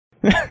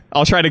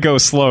I'll try to go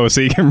slow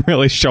so you can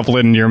really shovel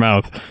it into your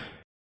mouth.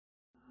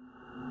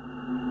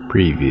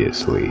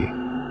 Previously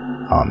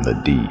on the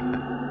Deep.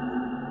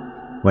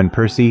 When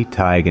Percy,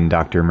 Tig, and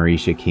Dr.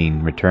 Marisha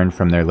Keene returned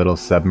from their little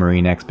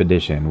submarine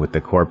expedition with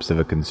the corpse of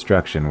a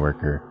construction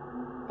worker,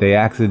 they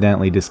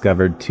accidentally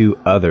discovered 2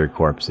 other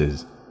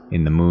corpses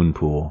in the moon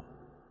pool.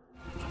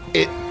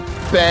 It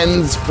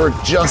bends for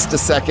just a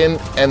second,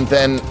 and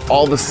then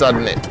all of a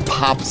sudden it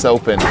pops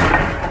open,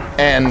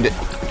 and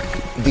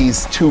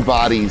these 2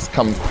 bodies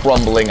come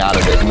crumbling out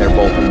of it, and they're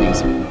both in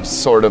these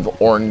sort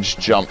of orange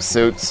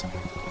jumpsuits.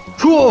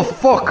 Oh,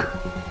 fuck!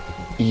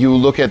 You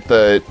look at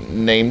the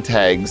name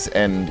tags,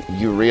 and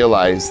you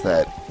realize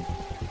that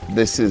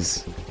this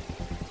is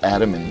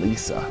Adam and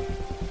Lisa,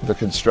 the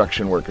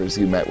construction workers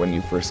you met when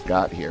you first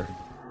got here.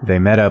 They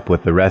met up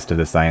with the rest of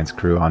the science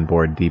crew on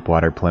board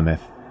Deepwater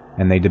Plymouth,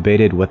 and they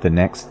debated what the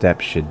next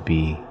step should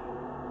be.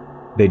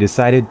 They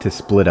decided to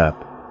split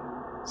up.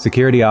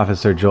 Security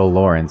Officer Joel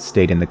Lawrence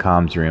stayed in the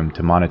comms room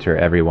to monitor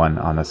everyone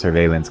on the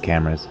surveillance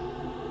cameras.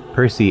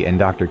 Percy and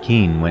Dr.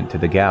 Keene went to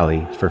the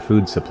galley for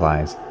food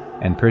supplies,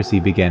 and Percy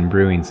began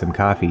brewing some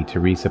coffee to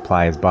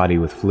resupply his body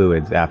with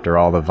fluids after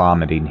all the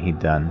vomiting he'd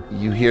done.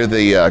 You hear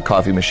the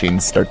coffee machine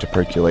start to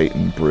percolate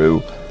and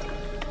brew,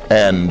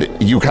 and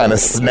you kind of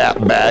snap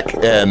back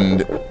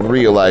and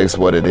realize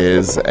what it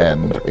is,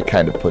 and it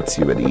kind of puts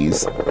you at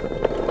ease.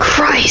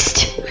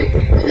 Christ!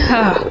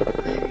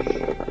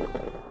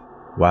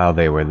 While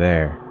they were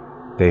there,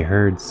 they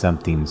heard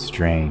something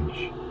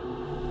strange.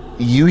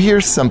 You hear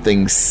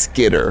something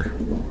skitter,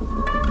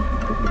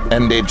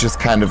 and it just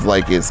kind of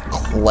like is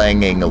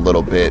clanging a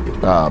little bit,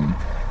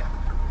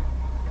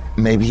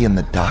 maybe in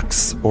the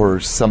ducts or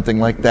something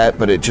like that,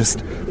 but it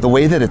just, the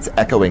way that it's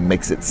echoing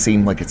makes it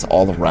seem like it's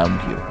all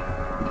around you.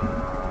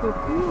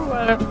 Ooh,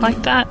 I don't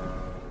like that.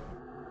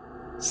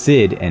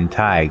 Sid and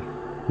Tig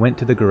went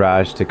to the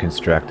garage to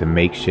construct a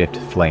makeshift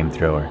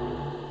flamethrower.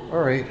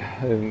 Alright,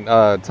 and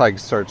Tig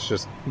starts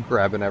just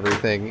grabbing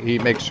everything. He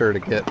makes sure to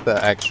get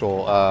the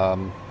actual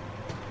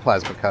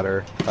plasma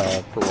cutter,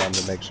 for one,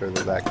 to make sure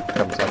that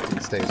comes up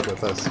and stays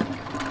with us.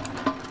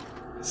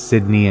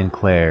 Sydney and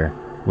Claire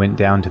went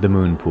down to the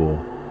moon pool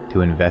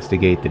to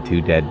investigate the 2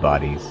 dead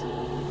bodies.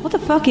 What the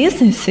fuck is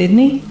this,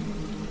 Sydney?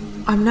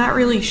 I'm not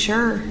really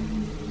sure.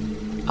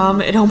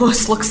 It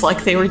almost looks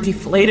like they were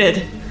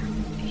deflated.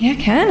 Yeah,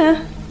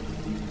 kinda.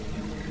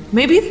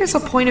 Maybe there's a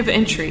point of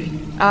entry.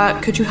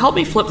 Could you help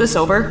me flip this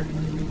over?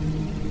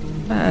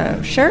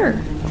 Sure.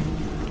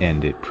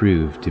 And it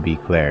proved to be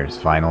Claire's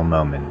final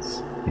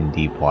moments in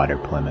Deepwater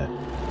Plymouth.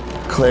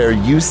 Claire,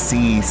 you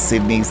see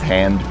Sydney's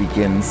hand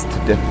begins to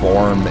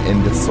deform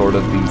into sort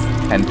of these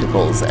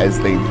tentacles as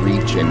they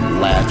reach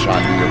and latch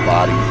onto your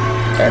body,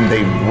 and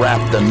they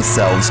wrap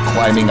themselves,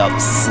 climbing up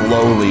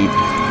slowly,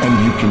 and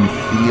you can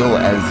feel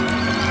as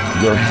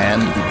your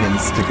hand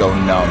begins to go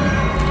numb.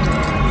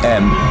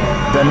 And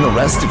then the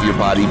rest of your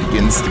body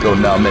begins to go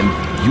numb, and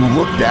you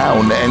look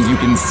down and you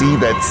can see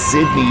that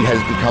Sydney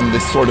has become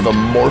this sort of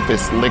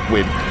amorphous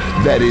liquid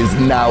that is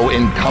now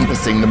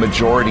encompassing the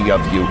majority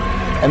of you.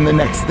 And the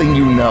next thing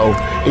you know,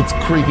 it's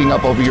creeping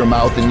up over your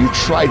mouth, and you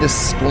try to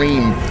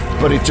scream,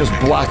 but it just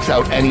blocks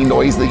out any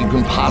noise that you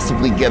can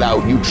possibly get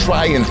out. You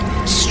try and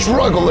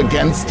struggle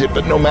against it,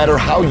 but no matter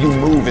how you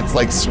move, it's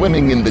like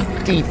swimming in the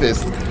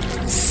deepest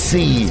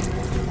sea.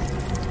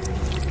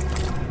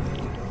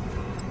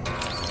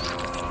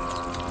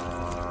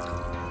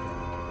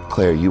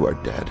 Claire, you are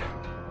dead.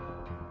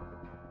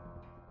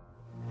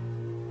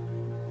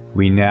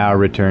 We now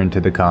return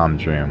to the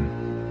comms room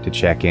to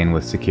check in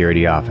with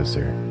Security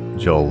Officer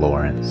Joel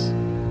Lawrence.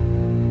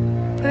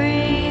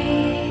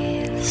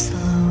 Breathe slow.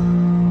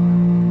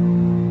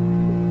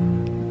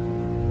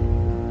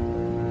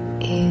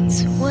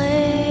 It's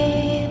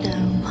weight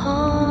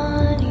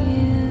upon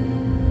you.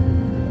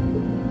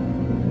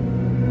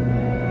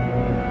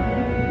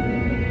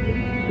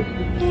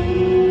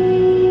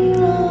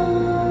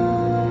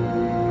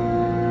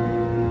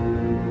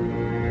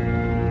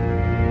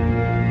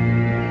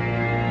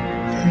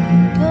 The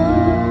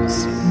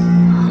ghost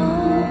will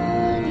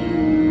haunt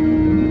you.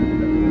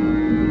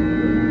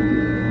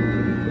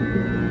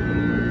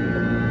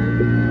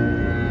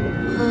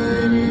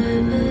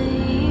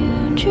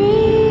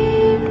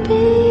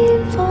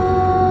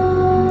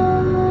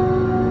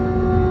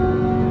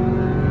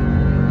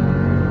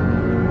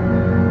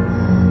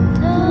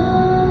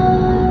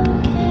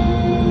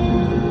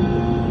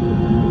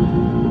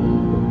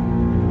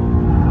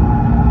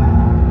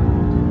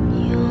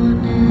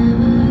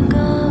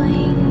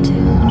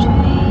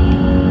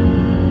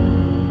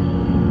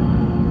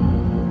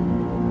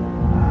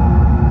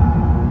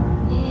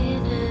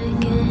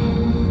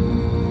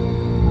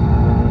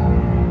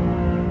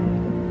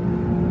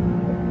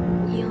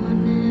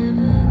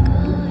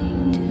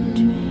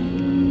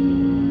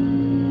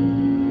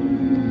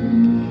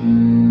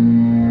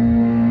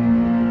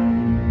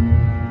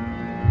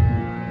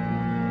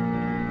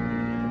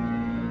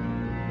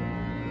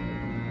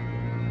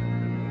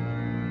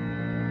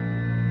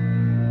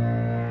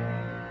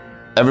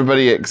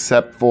 Everybody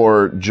except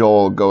for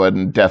Joel, go ahead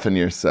and deafen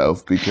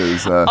yourself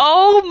because...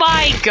 Oh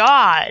my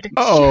god!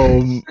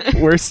 Oh,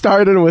 we're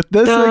starting with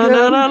this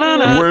again?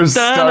 We're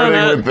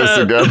starting with this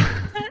again.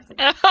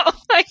 Oh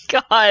my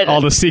god.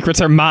 All the secrets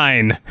are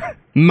mine.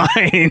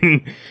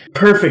 Mine.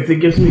 Perfect.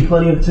 It gives me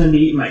plenty of time to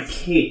eat my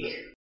cake.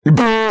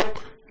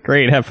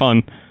 Great, have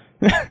fun.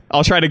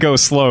 I'll try to go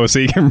slow so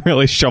you can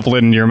really shovel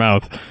it into your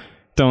mouth.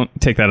 Don't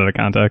take that out of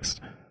context.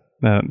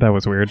 That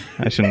was weird.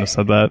 I shouldn't have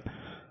said that.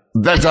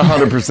 That's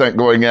 100%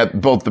 going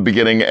at both the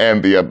beginning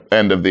and the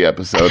end of the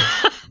episode.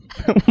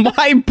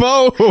 Why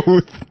both?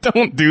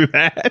 Don't do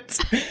that.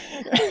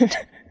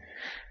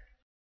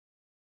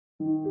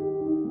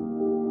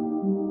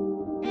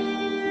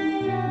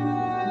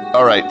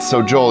 All right,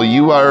 so Joel,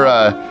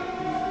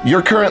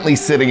 you're currently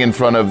sitting in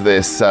front of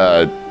this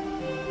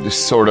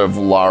sort of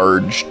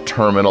large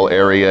terminal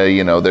area.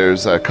 You know,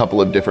 there's a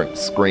couple of different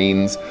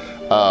screens.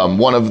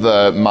 One of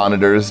the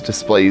monitors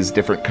displays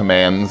different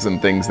commands and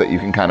things that you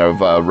can kind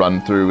of run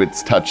through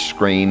its touch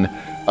screen.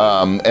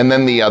 And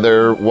then the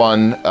other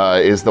one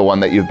is the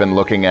one that you've been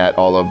looking at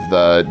all of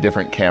the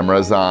different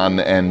cameras on,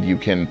 and you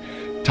can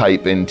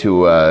type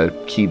into a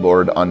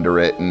keyboard under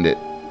it, and it,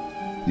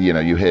 you know,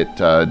 you hit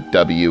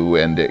W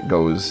and it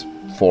goes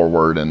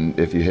forward, and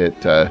if you hit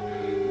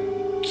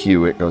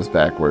Q, it goes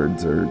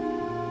backwards, or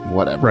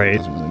whatever. Right. It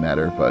doesn't really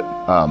matter, but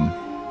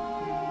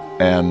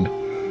and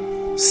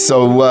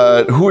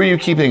so who are you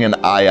keeping an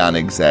eye on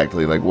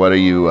exactly? Like, what are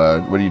you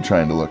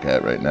trying to look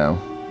at right now?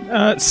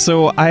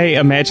 So I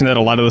imagine that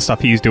a lot of the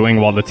stuff he's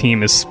doing while the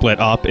team is split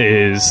up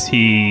is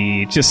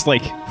he just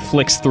like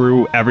flicks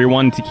through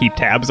everyone to keep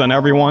tabs on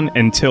everyone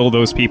until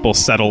those people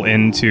settle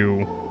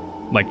into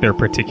like their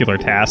particular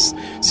tasks.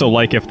 So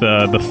like if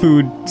the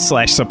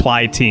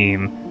food/supply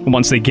team,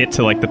 once they get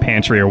to like the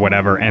pantry or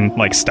whatever and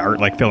like start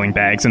like filling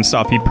bags and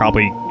stuff, he'd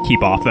probably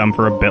keep off them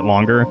for a bit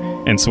longer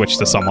and switch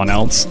to someone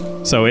else.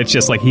 So it's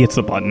just like he hits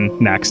the button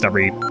next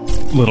every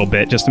little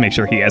bit just to make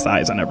sure he has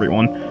eyes on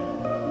everyone.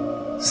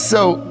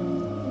 So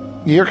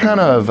you're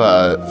kind of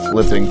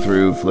flipping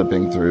through,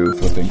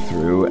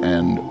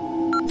 and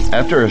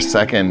after a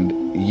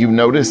second, you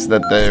notice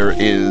that there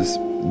is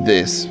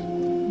this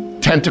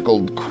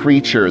tentacled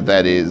creature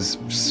that is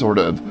sort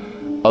of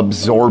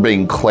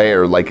absorbing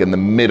Claire, like in the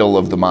middle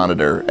of the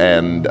monitor,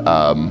 and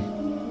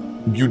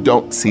you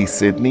don't see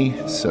Sydney,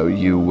 so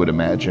you would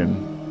imagine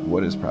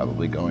what is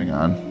probably going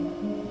on.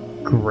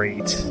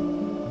 Great.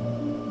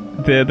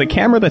 The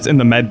camera that's in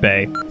the med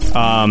bay,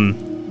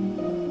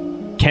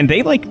 can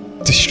they like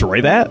destroy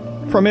that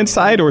from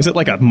inside, or is it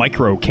like a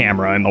micro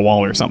camera in the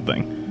wall or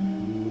something?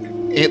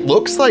 It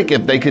looks like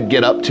if they could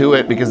get up to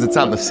it, because it's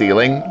on the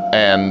ceiling,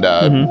 and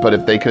but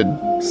if they could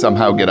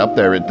somehow get up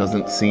there, it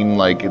doesn't seem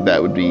like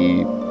that would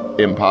be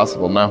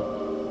impossible, no.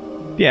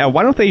 Yeah,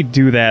 why don't they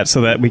do that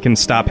so that we can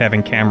stop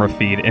having camera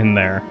feed in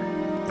there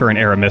for an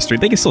Era Mystery?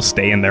 They can still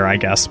stay in there, I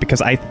guess,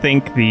 because I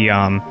think the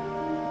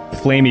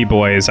Flamey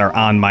boys are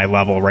on my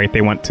level, right?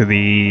 They went to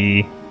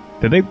the...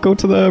 Did they go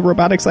to the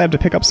robotics lab to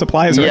pick up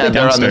supplies? Or yeah, are they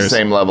they're on downstairs? the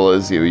same level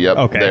as you. Yep.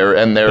 Okay.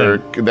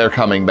 They're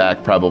coming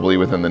back probably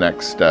within the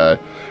next.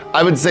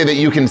 I would say that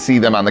you can see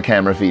them on the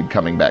camera feed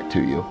coming back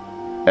to you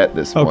at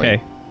this point.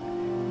 Okay.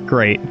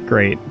 Great.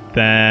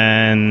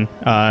 Then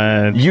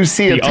you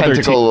see a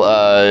tentacle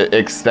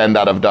extend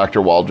out of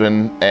Dr.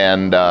 Waldron,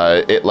 and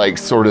it like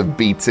sort of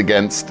beats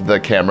against the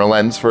camera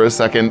lens for a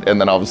second,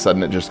 and then all of a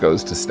sudden it just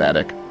goes to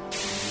static.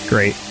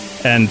 Great.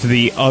 And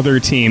the other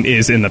team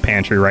is in the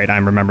pantry, right?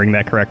 I'm remembering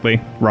that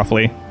correctly,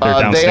 roughly. They're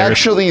downstairs. They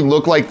actually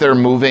look like they're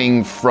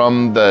moving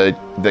from the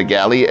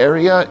galley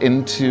area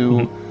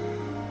into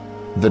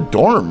the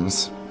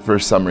dorms for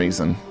some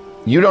reason.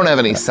 You don't have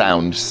any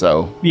sound,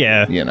 so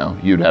yeah, you know,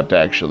 you'd have to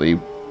actually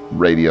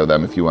radio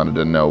them if you wanted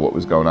to know what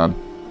was going on.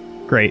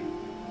 Great.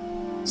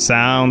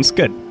 Sounds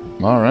good.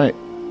 All right.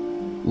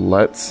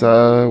 Let's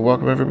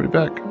welcome everybody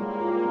back.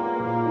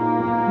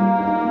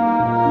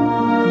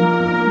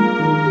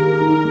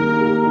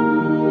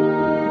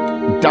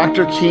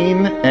 Dr.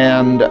 Keen,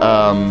 and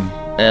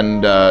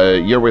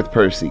you're with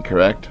Percy,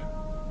 correct?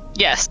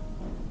 Yes.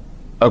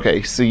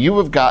 Okay, so you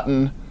have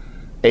gotten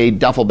a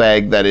duffel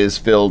bag that is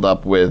filled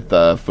up with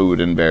food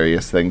and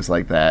various things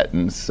like that,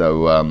 and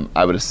so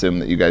I would assume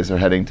that you guys are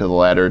heading to the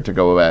ladder to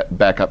go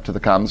back up to the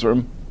comms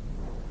room?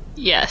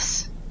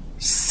 Yes.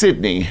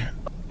 Sydney,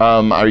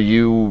 are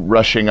you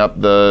rushing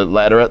up the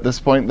ladder at this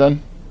point,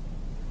 then?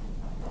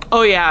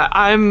 Oh yeah,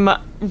 I'm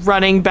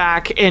running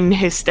back in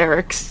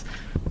hysterics.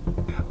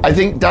 I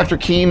think, Dr.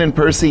 Keen and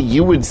Percy,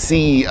 you would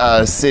see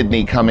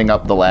Sydney coming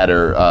up the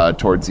ladder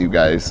towards you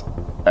guys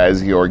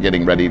as you're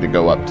getting ready to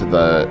go up to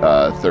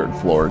the third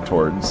floor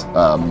towards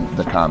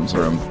the comms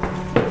room.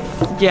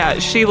 Yeah,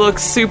 she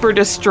looks super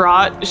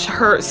distraught.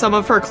 Some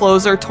of her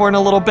clothes are torn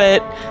a little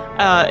bit,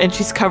 and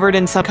she's covered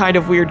in some kind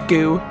of weird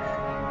goo.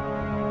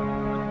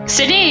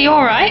 Sydney, are you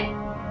alright?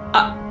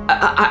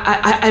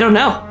 I don't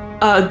know.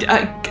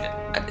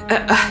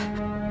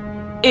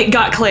 It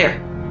got Claire.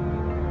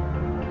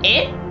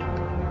 It?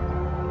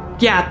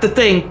 Yeah, the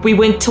thing. We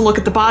went to look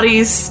at the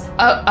bodies.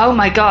 Oh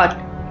my god.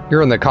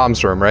 You're in the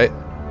comms room, right?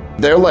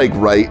 They're like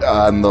right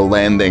on the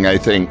landing, I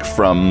think,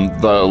 from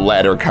the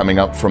ladder coming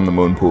up from the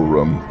moon pool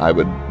room.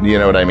 You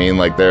know what I mean?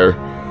 Like they're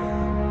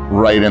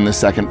right in the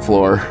second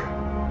floor.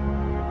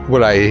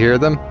 Would I hear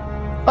them?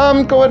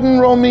 Go ahead and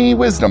roll me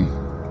wisdom.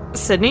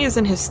 Sydney is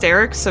in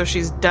hysterics, so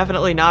she's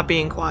definitely not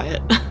being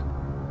quiet.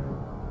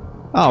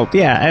 Oh,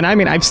 yeah, and I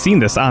mean, I've seen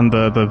this on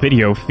the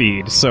video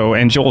feed,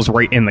 and Joel's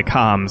right in the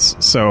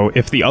comms, so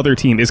if the other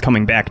team is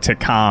coming back to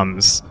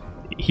comms,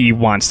 he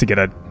wants to get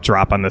a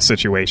drop on the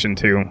situation,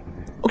 too.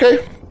 Okay.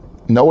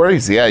 No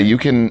worries. Yeah, you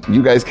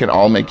guys can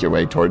all make your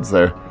way towards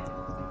there.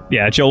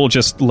 Yeah, Joel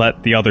just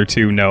let the other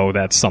two know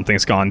that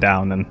something's gone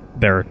down, and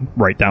they're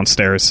right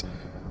downstairs.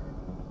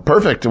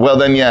 Perfect. Well,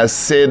 then, yeah,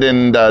 Sid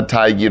and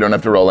Tig, you don't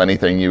have to roll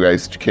anything. You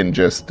guys can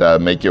just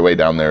make your way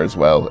down there as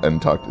well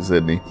and talk to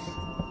Sydney.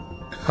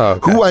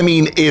 Okay. Who, I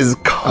mean, is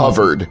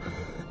covered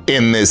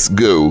in this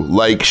goo.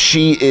 Like,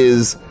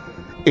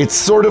 it's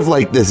sort of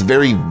like this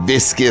very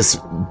viscous,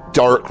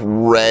 dark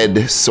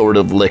red sort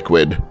of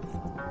liquid.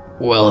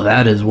 Well,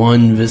 that is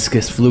one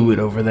viscous fluid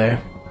over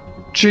there.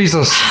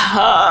 Jesus.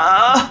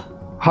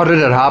 How did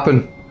it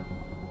happen?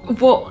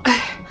 Well,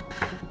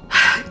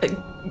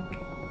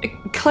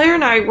 Claire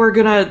and I were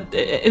gonna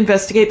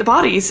investigate the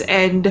bodies,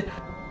 and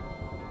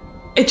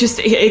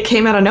it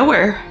came out of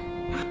nowhere.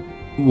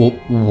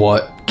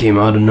 What came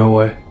out of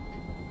nowhere?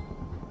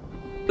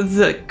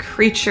 The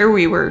creature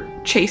we were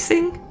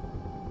chasing?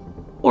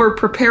 Or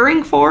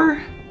preparing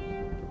for?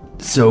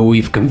 So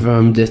we've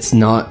confirmed it's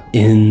not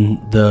in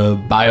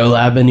the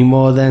biolab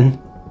anymore,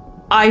 then?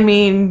 I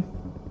mean,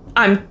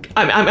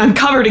 I'm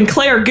covered in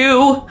Claire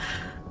goo.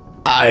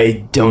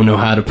 I don't know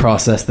how to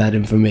process that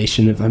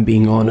information, if I'm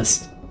being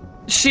honest.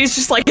 She's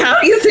just like, how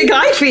do you think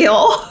I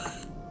feel?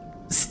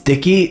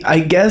 Sticky, I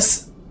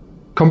guess?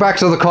 Come back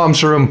to the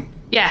comms room.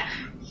 Yeah,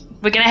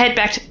 we're gonna head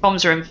back to the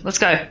comms room. Let's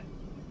go.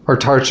 Our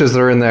torches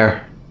are in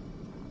there.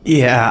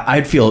 Yeah,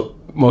 I'd feel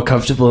more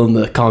comfortable in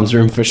the comms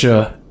room for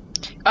sure.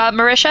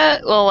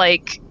 Marisha, well,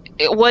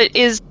 what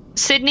is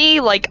Sydney,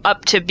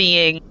 up to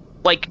being,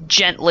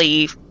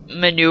 gently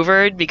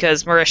maneuvered?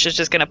 Because Marisha's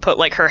just gonna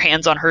put, her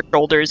hands on her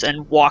shoulders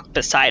and walk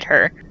beside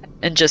her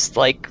and just,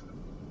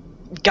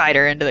 guide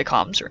her into the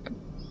comms room.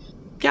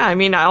 Yeah, I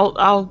mean,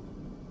 I'll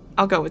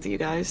go with you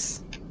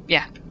guys.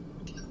 Yeah.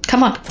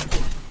 Come on.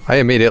 I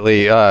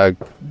immediately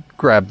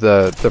grab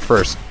the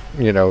first,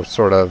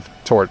 sort of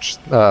torch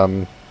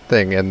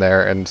thing in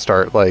there and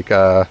start,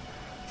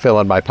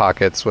 filling my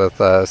pockets with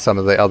some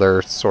of the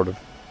other sort of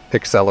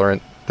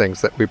accelerant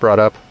things that we brought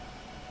up.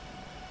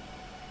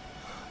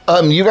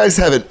 You guys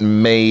haven't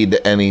made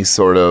any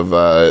sort of,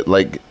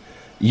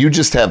 you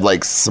just have,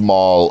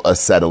 small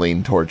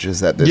acetylene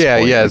torches at this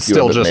point. Yeah, it's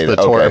still just the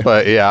torch, okay.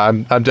 But yeah,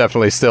 I'm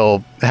definitely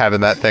still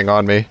having that thing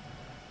on me.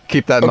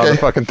 Keep that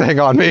motherfucking thing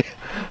on me.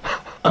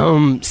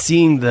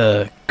 Seeing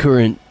the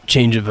current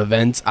change of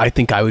events, I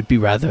think I would be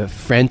rather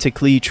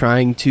frantically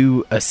trying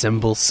to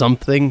assemble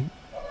something.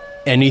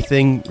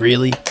 Anything,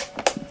 really.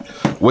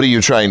 What are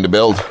you trying to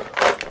build?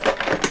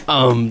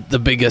 The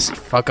biggest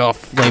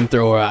fuck-off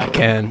flamethrower I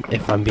can,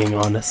 if I'm being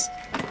honest.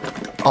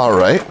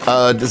 Alright,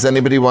 does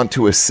anybody want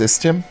to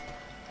assist him?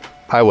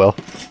 I will.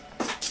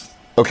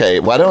 Okay,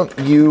 why don't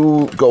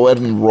you go ahead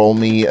and roll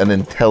me an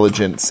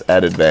intelligence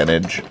at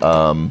advantage,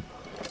 and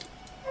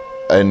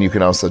you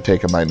can also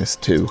take a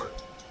 -2.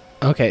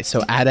 Okay,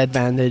 so at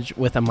advantage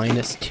with a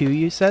 -2,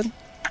 you said?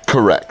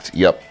 Correct,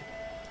 yep.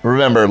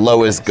 Remember,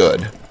 low is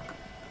good.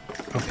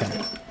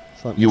 Okay.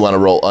 So you want to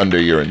roll under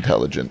your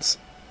intelligence.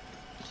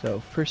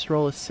 So first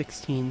roll is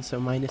 16, so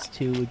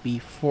 -2 would be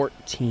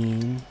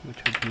 14, which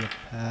would be a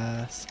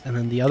pass. And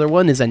then the other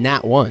one is a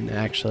nat 1,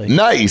 actually.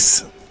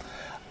 Nice!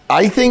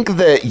 I think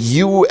that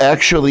you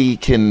actually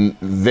can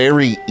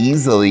very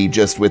easily,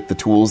 just with the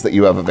tools that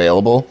you have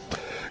available,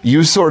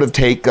 you sort of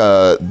take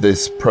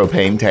this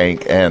propane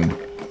tank and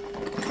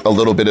a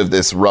little bit of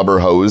this rubber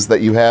hose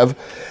that you have,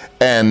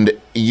 and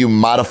you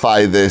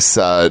modify this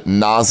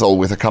nozzle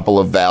with a couple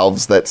of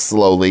valves that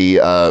slowly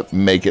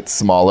make it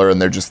smaller,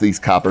 and they're just these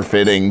copper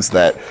fittings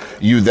that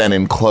you then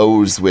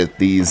enclose with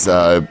these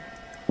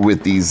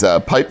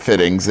pipe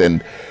fittings,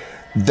 and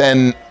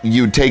then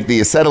you take the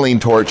acetylene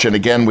torch, and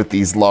again with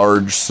these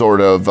large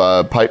sort of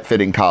pipe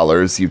fitting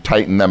collars, you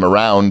tighten them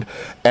around,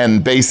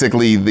 and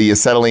basically the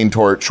acetylene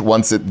torch,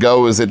 once it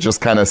goes, it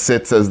just kind of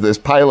sits as this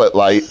pilot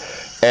light,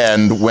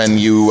 and when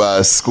you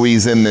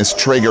squeeze in this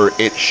trigger,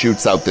 it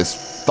shoots out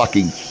this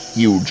fucking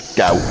huge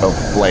gout of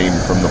flame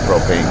from the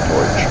propane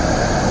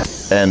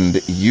torch.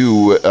 And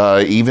you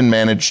even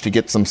managed to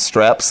get some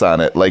straps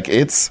on it. Like,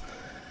 it's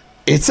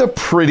a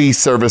pretty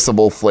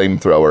serviceable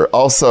flamethrower.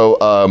 Also,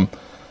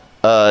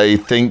 I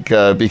think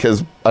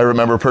because I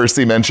remember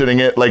Percy mentioning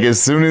it, like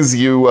as soon as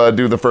you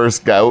do the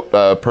first gout,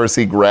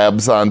 Percy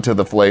grabs onto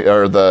the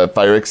the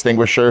fire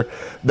extinguisher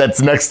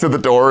that's next to the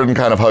door and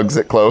kind of hugs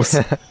it close.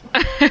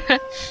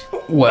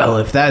 Well,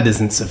 if that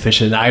isn't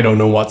sufficient, I don't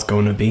know what's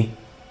going to be.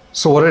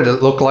 So what did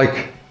it look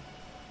like?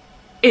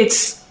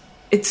 It's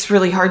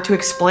really hard to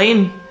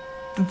explain.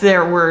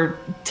 There were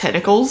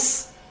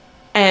tentacles,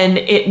 and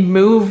it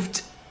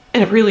moved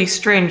in a really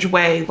strange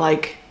way,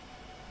 like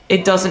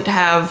It doesn't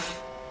have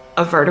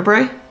a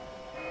vertebrae.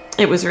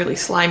 It was really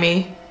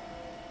slimy.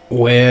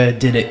 Where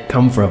did it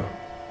come from?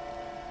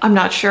 I'm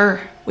not sure.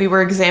 We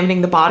were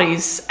examining the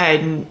bodies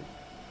and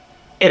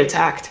it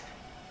attacked.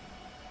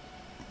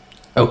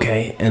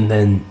 Okay, and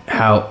then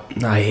how,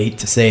 I hate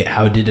to say it,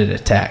 how did it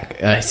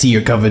attack? I see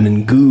you're covered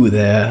in goo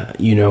there,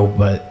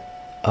 but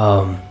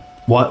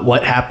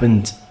what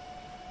happened,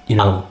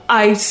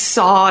 I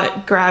saw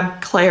it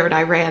grab Claire and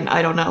I ran.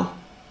 I don't know.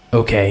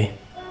 Okay.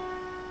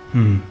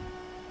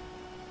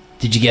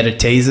 Did you get a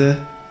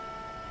taser?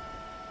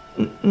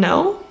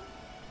 No?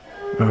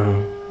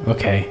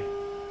 Okay.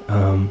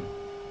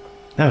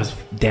 That was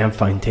a damn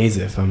fine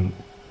taser.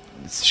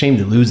 It's a shame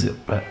to lose it,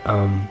 but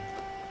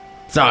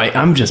sorry,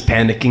 I'm just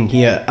panicking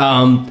here.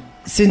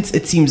 Since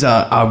it seems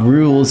our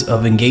rules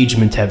of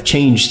engagement have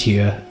changed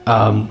here,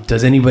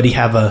 does anybody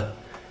have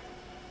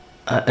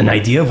an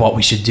idea of what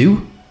we should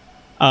do?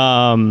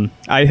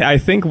 I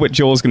think what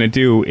Joel's going to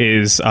do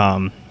is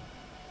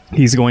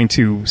he's going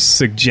to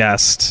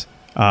suggest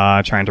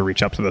trying to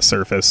reach up to the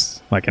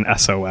surface, like an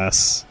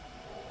SOS.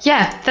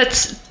 Yeah,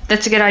 that's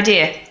a good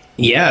idea.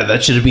 Yeah,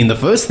 that should have been the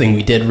first thing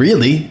we did,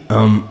 really.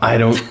 I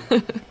don't...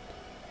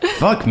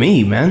 Fuck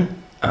me, man.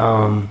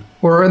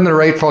 We're in the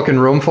right fucking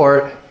room for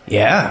it.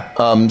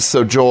 Yeah.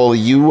 So Joel,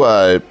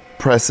 you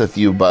press a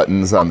few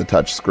buttons on the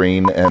touch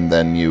screen, and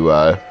then you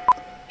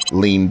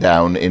lean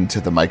down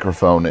into the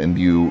microphone, and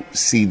you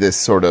see this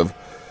sort of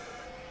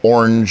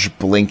orange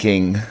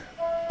blinking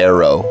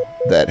arrow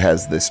that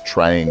has this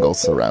triangle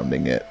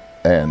surrounding it,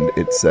 and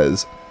it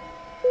says,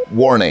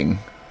 "Warning,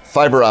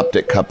 fiber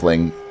optic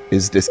coupling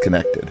is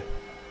disconnected."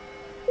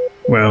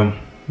 Well,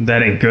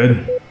 that ain't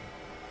good.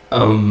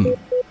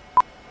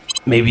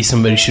 Maybe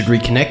somebody should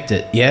reconnect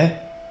it,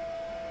 yeah?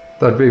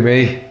 That'd be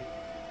me.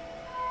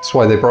 That's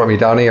why they brought me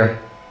down here.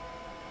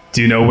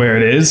 Do you know where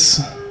it is?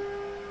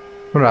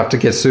 I'm gonna have to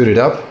get suited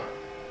up.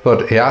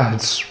 But yeah,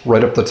 it's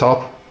right up the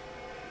top.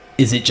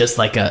 Is it just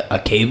like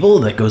a cable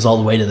that goes all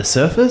the way to the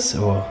surface,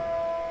 or...?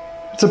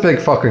 It's a big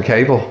fucking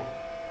cable.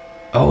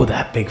 Oh,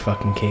 that big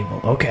fucking cable.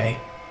 Okay.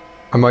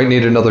 I might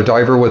need another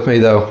diver with me,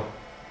 though.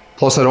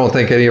 Plus, I don't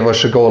think any of us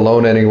should go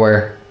alone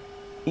anywhere.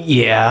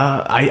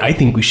 Yeah, I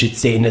think we should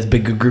stay in as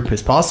big a group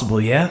as possible,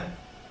 yeah?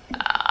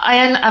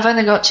 I've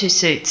only got 2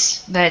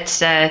 suits. That's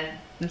going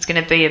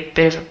to be a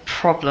bit of a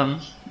problem.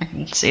 I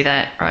can see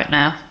that right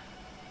now.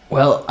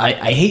 Well,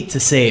 I hate to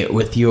say it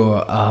with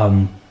your,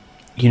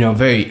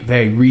 very,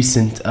 very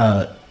recent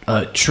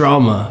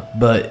trauma,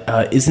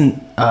 but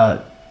isn't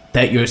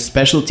that your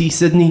specialty,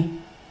 Sydney?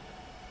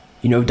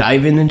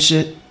 Diving and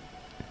shit?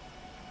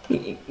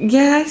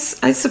 Yeah,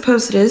 I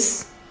suppose it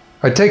is.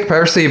 I'd take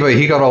Percy, but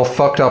he got all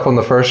fucked up on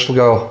the first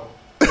go.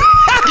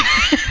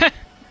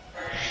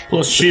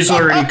 Plus, she's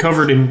already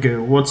covered in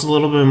goo. What's a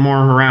little bit more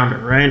around her,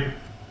 right?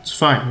 It's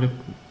fine.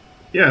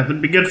 Yeah,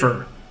 that'd be good for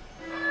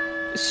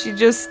her. She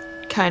just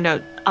kind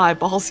of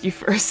eyeballs you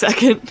for a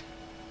second.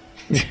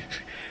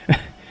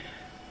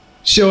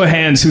 Show of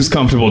hands, who's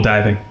comfortable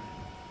diving?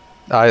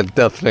 I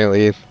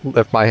definitely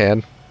lift my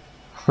hand.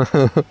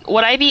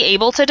 Would I be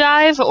able to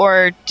dive,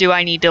 or do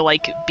I need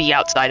to, be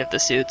outside of the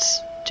suits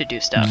to do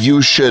stuff?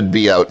 You should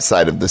be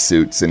outside of the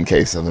suits in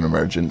case of an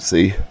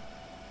emergency.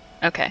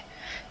 Okay.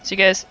 So you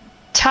guys...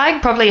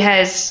 Tig probably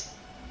has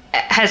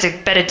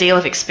a better deal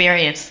of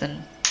experience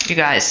than you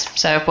guys.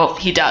 So, well,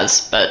 he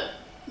does, but...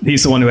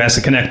 He's the one who has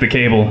to connect the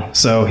cable,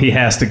 so he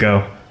has to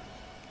go.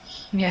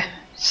 Yeah.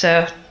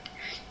 So,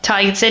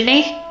 Tig and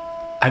Sydney?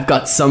 I've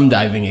got some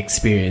diving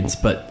experience,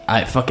 but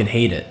I fucking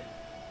hate it.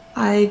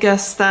 I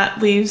guess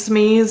that leaves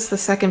me as the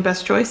second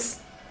best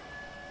choice.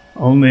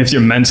 Only if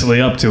you're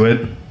mentally up to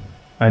it.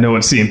 I know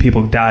what seeing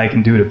people die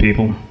can do to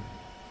people.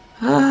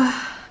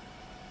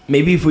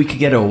 Maybe if we could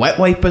get a wet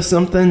wipe or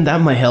something, that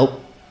might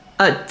help.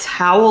 A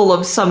towel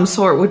of some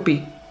sort would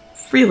be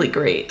really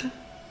great.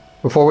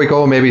 Before we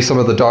go, maybe some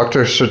of the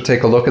doctors should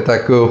take a look at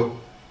that goo.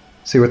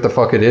 See what the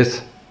fuck it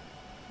is.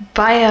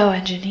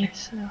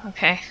 Bioengineers.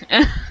 Okay.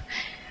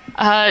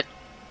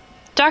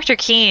 Dr.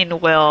 Keene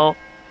will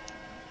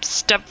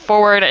step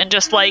forward and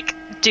just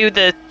do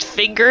the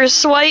finger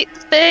swipe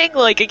thing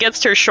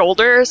against her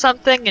shoulder or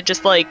something, and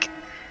just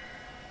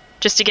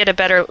to get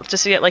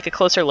a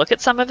closer look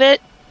at some of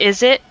it.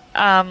 Is it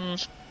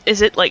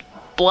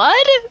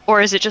blood,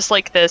 or is it just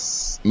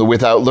this?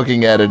 Without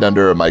looking at it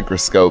under a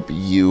microscope,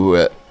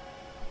 you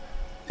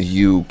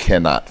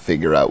cannot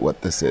figure out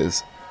what this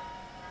is.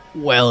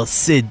 Well,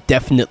 Sid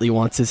definitely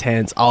wants his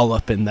hands all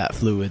up in that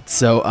fluid,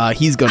 so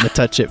he's going to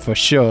touch it for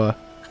sure.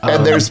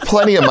 And there's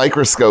plenty of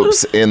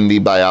microscopes in the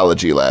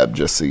biology lab,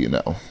 just so you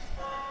know.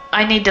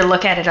 I need to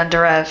look at it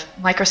under a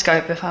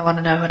microscope if I want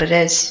to know what it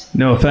is.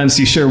 No offense,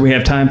 you sure we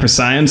have time for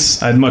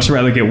science? I'd much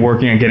rather get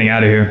working on getting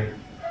out of here.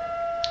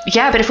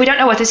 Yeah, but if we don't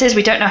know what this is,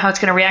 we don't know how it's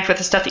going to react with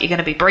the stuff that you're going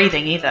to be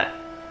breathing either.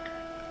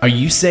 Are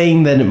you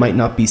saying that it might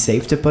not be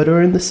safe to put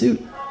her in the suit?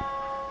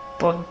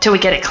 Well, until we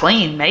get it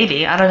clean,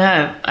 maybe. I don't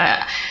know.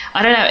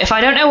 I don't know. If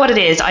I don't know what it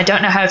is, I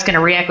don't know how it's going to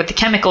react with the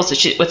chemicals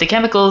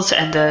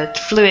and the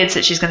fluids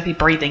that she's going to be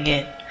breathing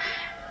in.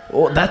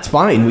 Well, that's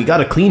fine. We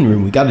got a clean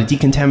room. We got a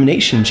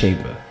decontamination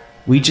chamber.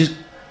 We just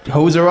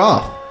hose her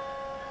off.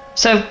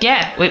 So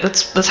yeah,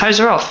 let's hose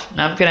her off.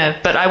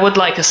 But I would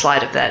like a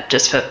slide of that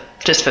just for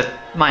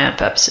my own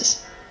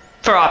purposes,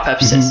 for our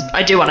purposes. Mm-hmm.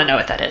 I do want to know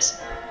what that is.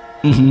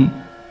 Mm-hmm.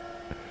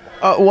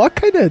 What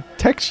kind of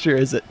texture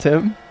is it,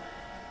 Tim?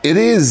 It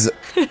is.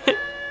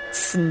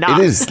 Snot.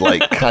 It is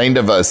like kind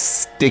of a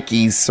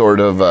sticky sort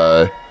of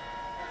a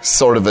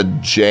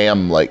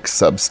jam-like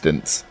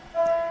substance.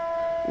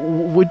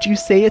 Would you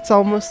say it's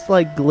almost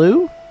like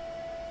glue?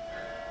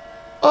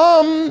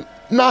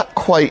 Not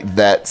quite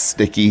that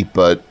sticky,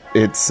 but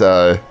it's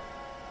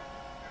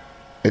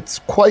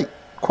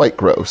quite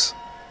gross.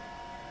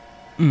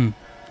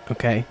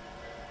 Okay.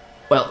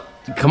 Well,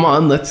 come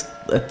on, let's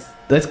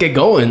get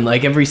going.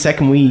 Like every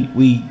second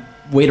we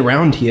wait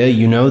around here,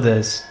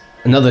 there's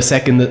another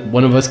second that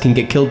one of us can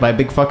get killed by a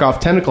big fuck off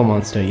tentacle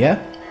monster,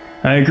 yeah?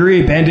 I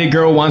agree. Band-Aid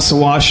girl wants to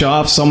wash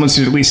off. Someone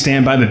should at least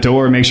stand by the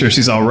door and make sure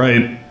she's all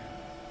right.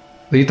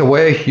 Lead the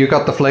way. You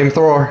got the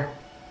flamethrower.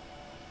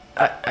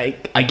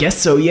 I guess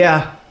so,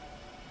 yeah.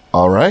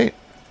 All right.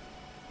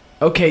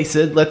 Okay,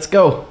 Sid, let's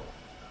go.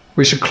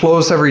 We should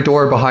close every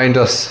door behind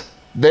us.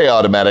 They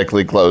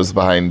automatically close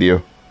behind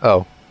you.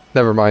 Oh,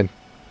 never mind.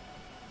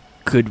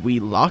 Could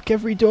we lock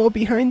every door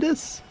behind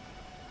us?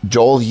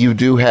 Joel, you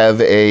do have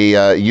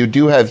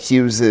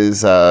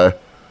Hughes's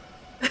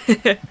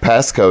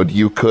passcode.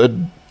 You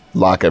could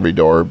lock every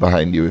door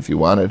behind you if you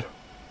wanted.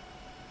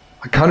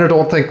 I kind of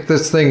don't think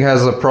this thing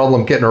has a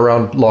problem getting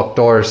around locked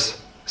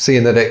doors,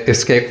 seeing that it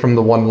escaped from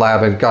the one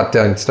lab and got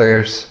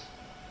downstairs.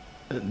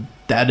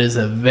 That is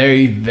a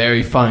very,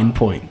 very fine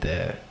point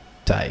there,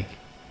 Tyke.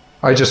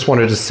 I just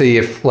wanted to see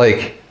if,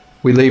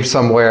 we leave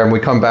somewhere and we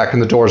come back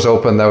and the door's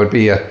open, that would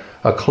be a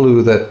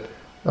clue that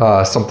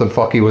something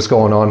fucky was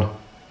going on.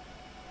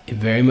 It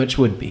very much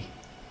would be.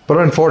 But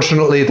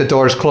unfortunately, the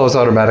doors close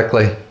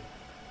automatically.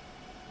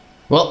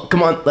 Well,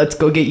 come on, let's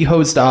go get you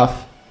hosed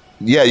off.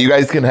 Yeah, you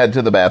guys can head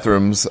to the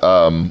bathrooms.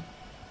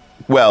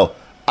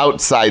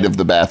 Outside of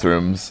the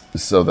bathrooms,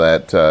 so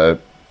that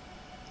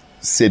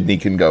Sydney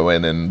can go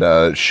in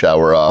and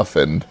shower off,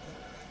 and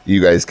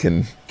you guys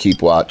can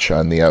keep watch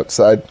on the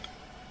outside.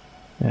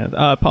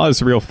 Yeah,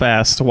 pause real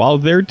fast. While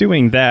they're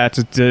doing that,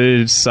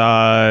 does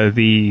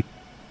the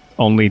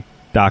only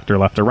doctor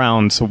left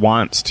around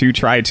want to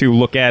try to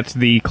look at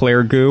the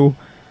Claire goo?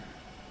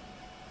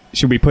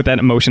 Should we put that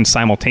in motion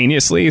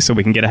simultaneously so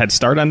we can get a head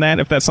start on that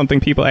if that's something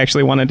people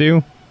actually want to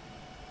do?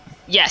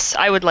 Yes,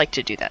 I would like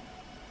to do that.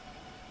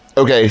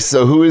 Okay,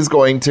 so who is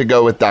going to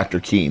go with Dr.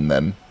 Keene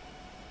then?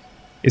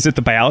 Is it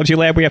the biology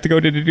lab we have to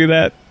go to do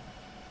that?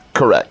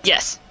 Correct.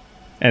 Yes.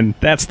 And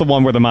that's the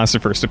one where the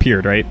monster first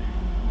appeared, right?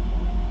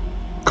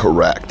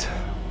 Correct.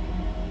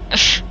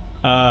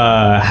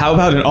 How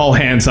about an all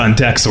hands on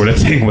deck sort of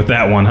thing with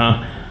that one,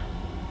 huh?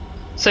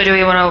 So do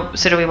we want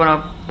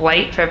to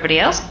wait for everybody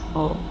else?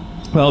 Or?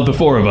 Well, the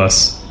four of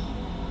us.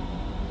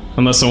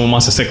 Unless someone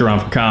wants to stick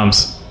around for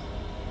comms.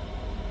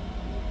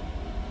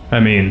 I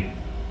mean,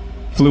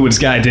 Fluid's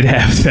guy did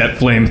have that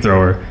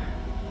flamethrower.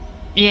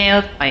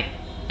 Yeah, right.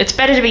 It's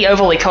better to be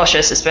overly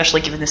cautious,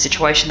 especially given the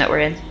situation that we're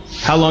in.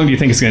 How long do you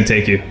think it's going to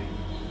take you?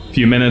 A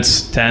few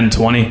minutes? 10,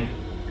 20?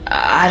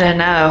 I don't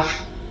know.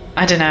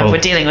 Well, we're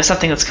dealing with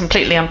something that's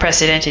completely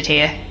unprecedented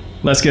here.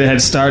 Let's get a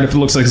head start. If it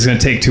looks like it's going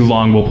to take too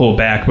long, we'll pull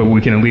back, but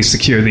we can at least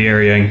secure the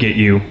area and get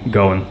you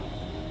going.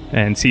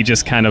 And he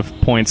just kind of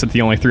points at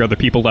the only three other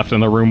people left in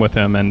the room with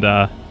him and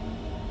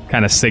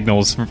kind of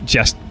signals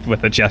just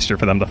with a gesture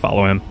for them to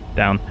follow him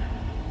down.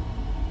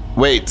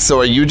 Wait, so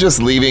are you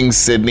just leaving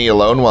Sydney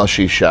alone while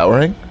she's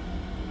showering?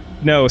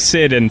 No,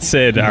 Sid and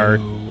Sid are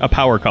a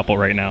power couple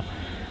right now.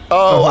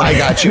 Oh, I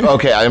got you.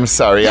 Okay, I'm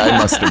sorry. I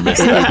must have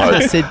missed that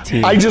part. Sid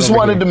team I just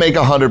wanted to make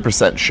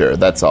 100% sure,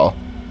 that's all.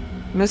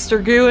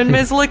 Mr. Goo and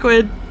Ms.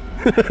 Liquid.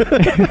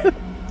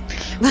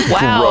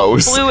 Wow,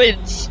 Gross.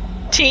 Fluids.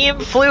 Team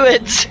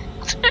Fluids.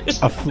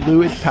 A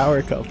fluid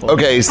power couple.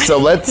 Okay, so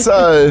let's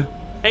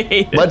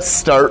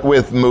start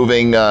with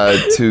moving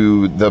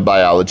to the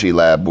biology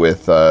lab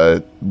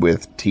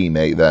with Team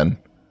A then.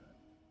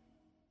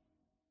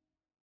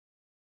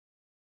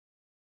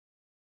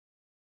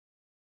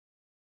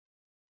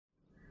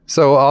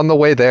 So on the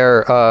way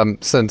there,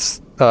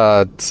 since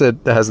Sid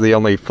has the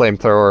only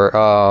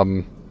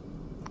flamethrower,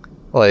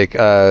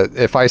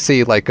 if I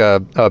see like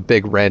a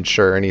big wrench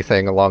or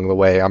anything along the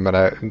way, I'm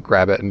gonna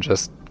grab it and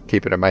just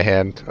keep it in my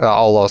hand.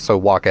 I'll also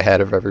walk ahead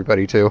of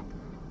everybody too.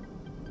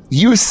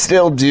 You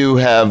still do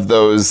have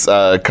those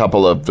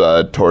couple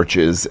of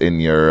torches in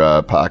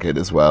your pocket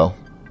as well.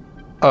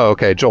 Oh,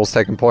 okay. Joel's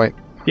taking point.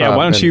 Yeah,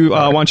 why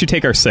don't you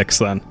take our 6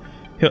 then?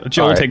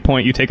 Joel will right. take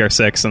point, you take our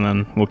 6, and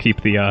then we'll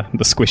keep the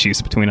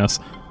squishies between us.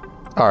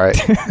 All right.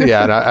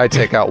 Yeah, and I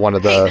take out one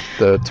of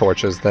the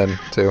torches then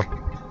too.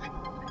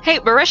 Hey,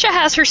 Marisha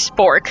has her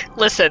spork.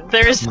 Listen,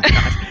 there's...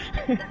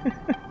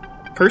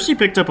 Percy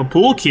picked up a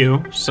pool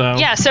cue, so...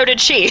 Yeah, so did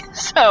she.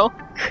 So...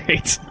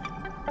 Great.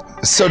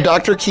 So,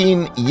 Dr.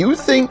 Keene, you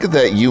think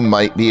that you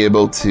might be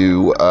able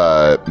to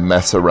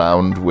mess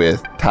around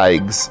with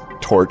Tig's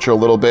torch a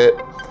little bit?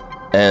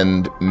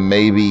 and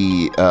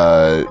maybe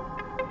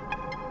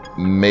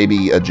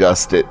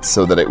adjust it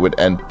so that it would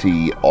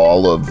empty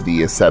all of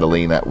the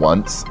acetylene at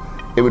once.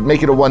 It would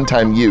make it a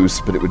one-time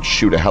use, but it would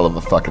shoot a hell of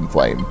a fucking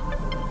flame.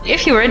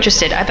 If you were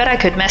interested, I bet I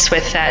could mess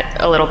with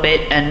that a little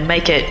bit and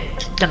make it,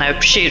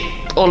 shoot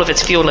all of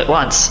its fuel at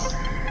once.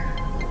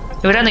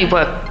 It would only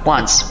work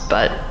once,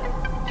 but...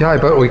 Yeah, I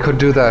bet we could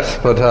do that,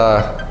 but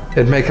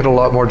it'd make it a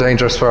lot more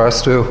dangerous for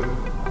us too.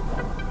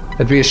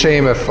 It'd be a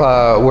shame if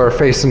we're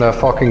facing a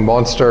fucking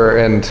monster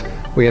and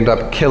we end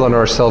up killing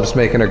ourselves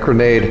making a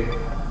grenade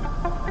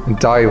and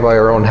die by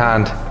our own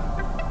hand.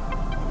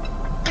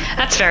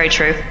 That's very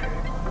true.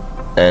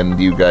 And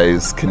you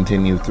guys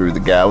continue through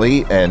the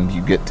galley, and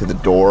you get to the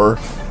door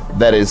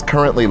that is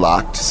currently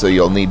locked, so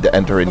you'll need to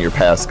enter in your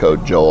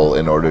passcode, Joel,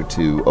 in order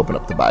to open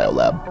up the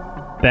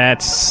biolab.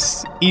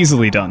 That's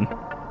easily done.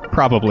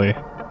 Probably.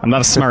 I'm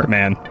not a smart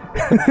man.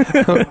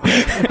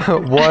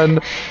 1,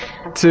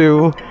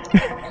 2,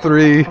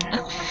 3,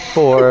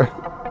 4.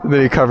 And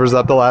then he covers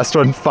up the last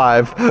one.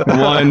 5.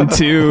 1,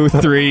 2,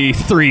 3,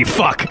 3.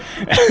 Fuck.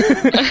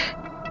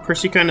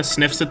 Percy kind of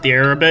sniffs at the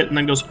air a bit and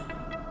then goes,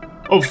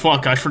 "Oh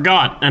fuck, I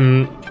forgot,"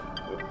 and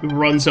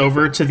runs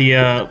over to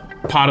the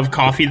pot of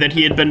coffee that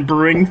he had been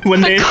brewing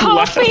when they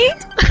left.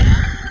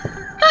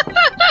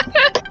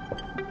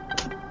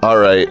 All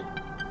right.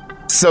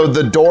 So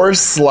the door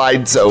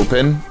slides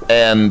open,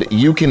 and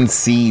you can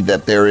see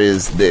that there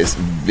is this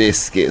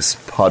viscous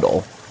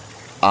puddle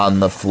on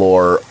the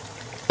floor.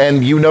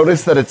 And you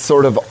notice that it's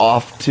sort of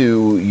off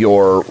to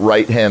your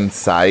right-hand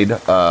side.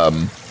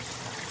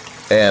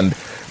 And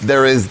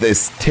there is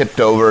this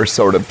tipped-over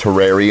sort of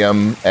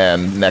terrarium,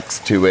 and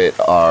next to it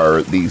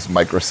are these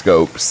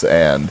microscopes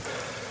and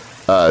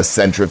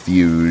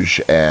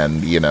centrifuge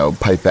and,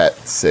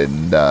 pipettes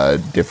and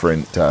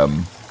different...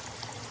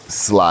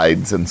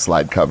 slides and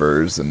slide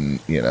covers and,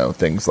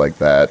 things like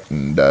that,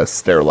 and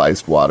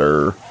sterilized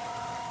water,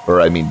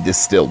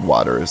 distilled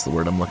water is the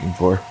word I'm looking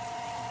for.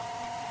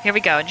 Here we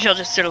go, and she'll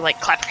just sort of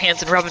clap her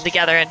hands and rub them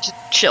together, and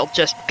she'll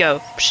just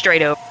go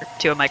straight over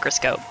to a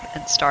microscope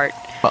and start.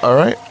 All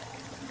right.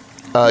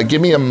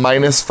 Give me a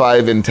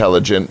 -5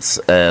 intelligence,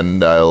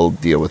 and I'll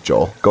deal with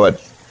Joel. Go ahead.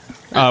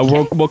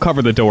 We'll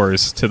cover the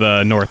doors to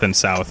the north and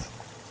south.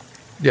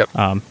 Yep.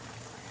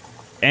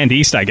 And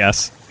east, I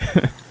guess.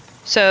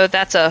 So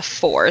that's a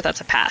 4.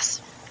 That's a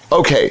pass.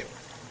 Okay.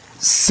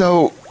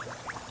 So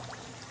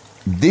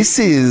this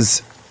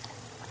is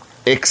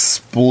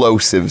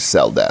explosive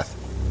cell death.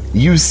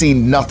 You see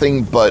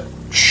nothing but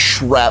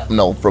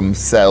shrapnel from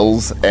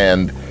cells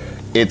and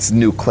its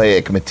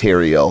nucleic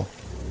material.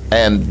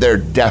 And they're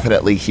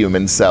definitely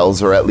human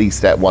cells, or at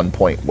least at one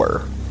point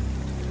were.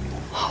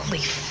 Holy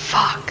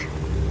fuck.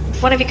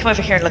 One of you come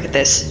over here and look at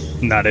this.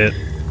 Not it.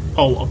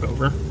 I'll walk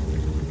over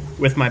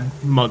with my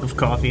mug of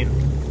coffee,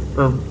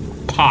 or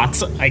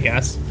pots, I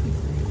guess.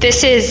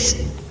 This is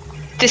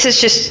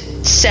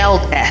just cell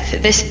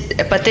death. This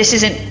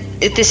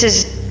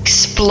is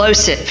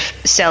explosive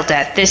cell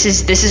death. This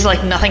is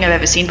like nothing I've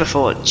ever seen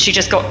before. She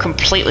just got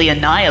completely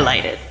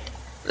annihilated.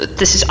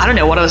 I don't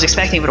know what I was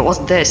expecting, but it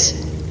wasn't this.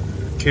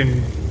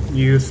 Can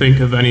you think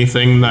of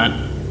anything that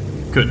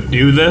could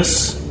do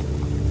this?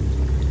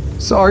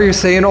 So are you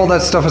saying all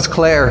that stuff is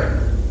Claire?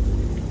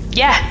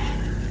 Yeah.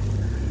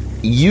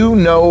 You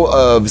know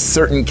of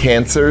certain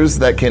cancers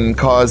that can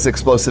cause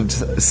explosive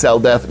cell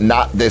death,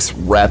 not this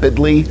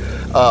rapidly.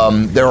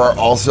 There are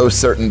also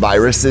certain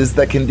viruses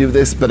that can do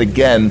this, but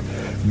again,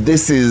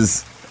 this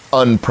is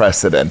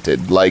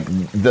unprecedented. Like,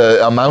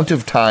 the amount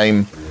of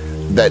time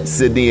that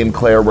Sydney and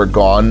Claire were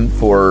gone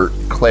for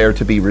Claire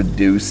to be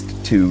reduced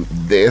to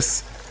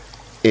this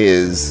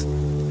is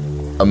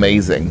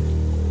amazing.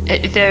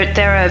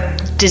 There are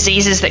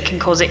diseases that can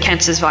cause it,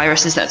 cancers,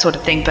 viruses, that sort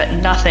of thing, but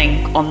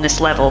nothing on this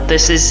level. If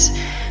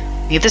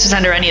this was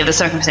under any other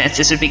circumstance,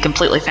 this would be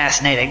completely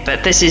fascinating,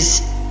 but this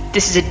is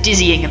a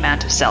dizzying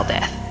amount of cell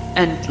death.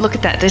 And look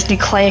at that, there's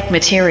nucleic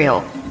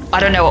material. I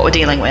don't know what we're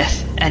dealing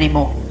with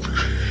anymore.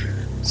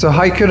 So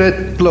how could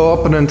it blow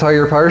up an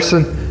entire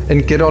person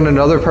and get on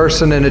another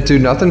person and it do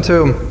nothing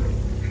to him?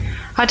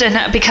 I don't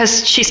know,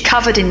 because she's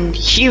covered in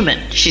human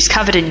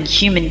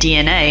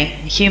DNA,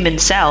 human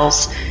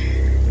cells,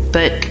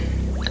 but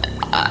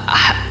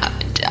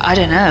I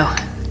don't know.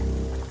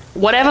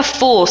 Whatever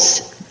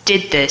force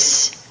did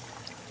this,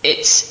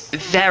 it's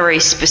very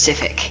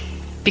specific.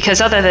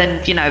 Because other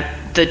than,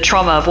 the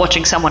trauma of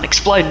watching someone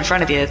explode in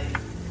front of you,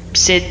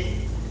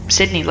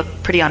 Sydney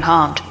looked pretty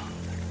unharmed.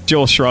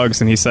 Joel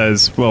shrugs and he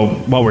says, well,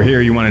 while we're here,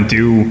 you want to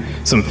do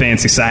some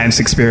fancy science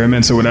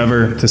experiments or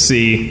whatever to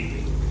see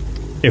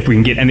if we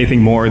can get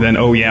anything more than,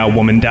 oh yeah, a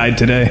woman died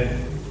today?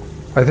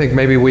 I think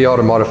maybe we ought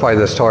to modify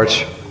this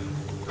torch.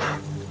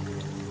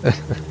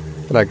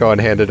 And I go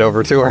and hand it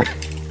over to her.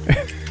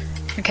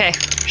 Okay,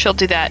 she'll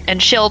do that.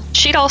 And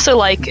she'd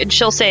also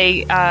she'll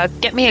say,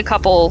 get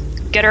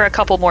her a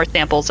couple more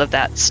samples of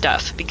that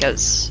stuff,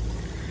 because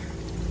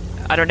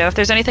I don't know if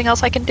there's anything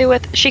else she can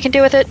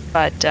do with it,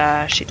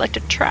 but she'd like to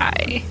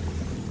try.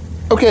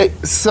 Okay,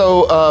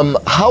 so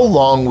how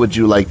long would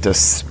you like to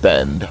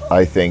spend,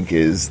 I think,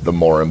 is the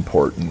more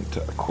important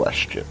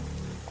question.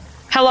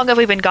 How long have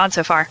we been gone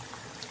so far?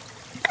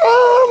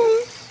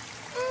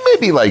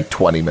 Maybe like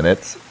 20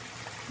 minutes.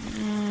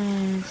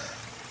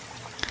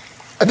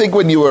 I think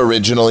when you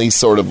originally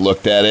sort of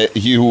looked at it,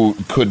 you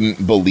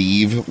couldn't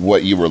believe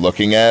what you were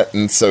looking at,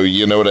 and so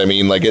you know what I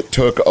mean? Like, it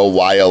took a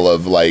while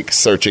of, like,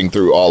 searching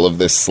through all of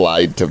this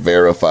slide to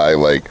verify,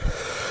 like,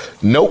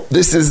 nope,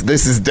 this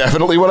is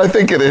definitely what I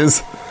think it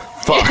is.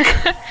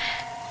 Fuck.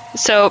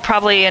 So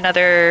probably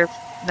another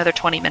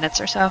 20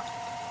 minutes or so.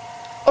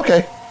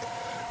 Okay.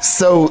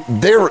 So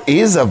there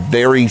is a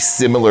very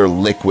similar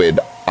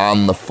liquid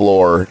on the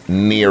floor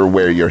near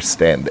where you're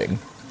standing.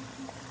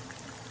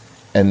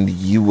 And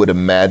you would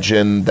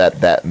imagine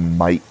that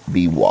might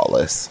be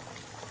Wallace.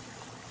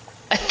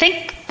 I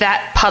think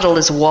that puddle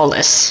is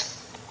Wallace.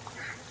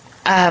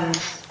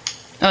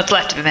 What's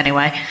left of him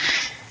anyway.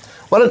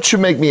 Why don't you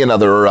make me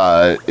another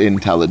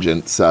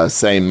intelligence,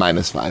 say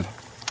 -5.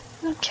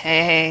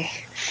 Okay.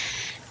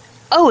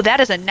 Oh, that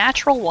is a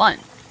natural 1.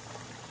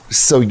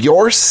 So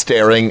you're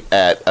staring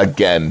at,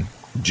 again,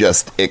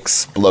 just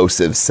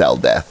explosive cell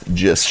death.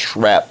 Just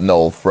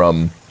shrapnel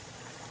from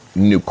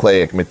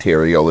nucleic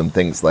material and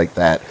things like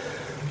that.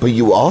 But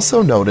you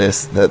also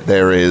notice that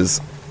there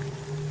is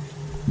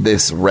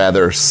this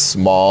rather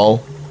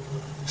small,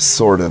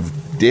 sort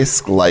of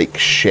disc-like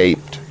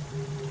shaped.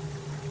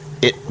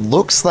 It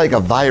looks like a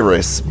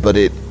virus, but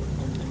it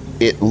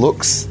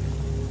looks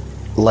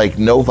like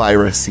no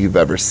virus you've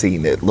ever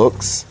seen. It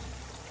looks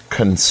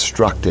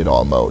constructed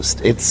almost.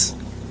 It's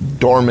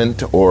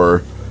dormant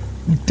or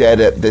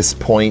dead at this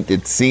point.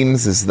 It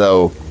seems as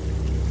though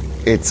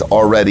it's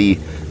already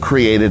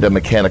created a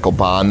mechanical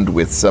bond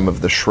with some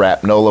of the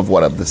shrapnel of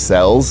one of the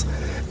cells,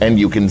 and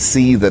you can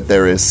see that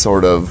there is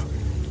sort of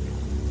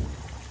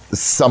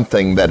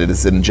something that it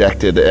is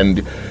injected,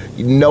 and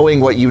knowing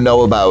what you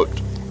know about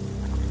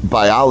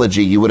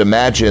biology, you would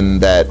imagine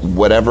that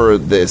whatever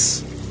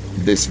this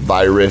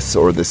virus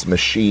or this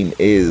machine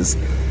is,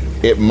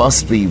 it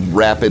must be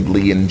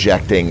rapidly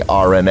injecting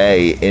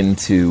RNA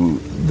into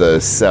the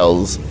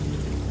cell's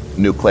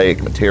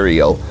nucleic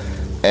material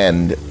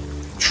and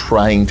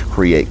trying to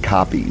create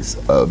copies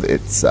of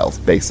itself,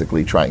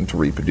 basically trying to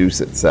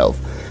reproduce itself.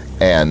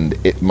 And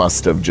it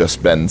must have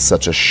just been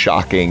such a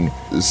shocking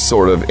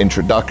sort of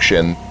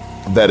introduction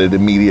that it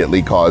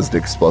immediately caused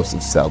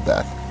explosive cell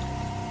death.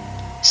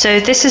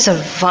 So this is a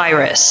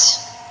virus.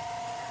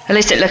 At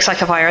least it looks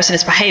like a virus and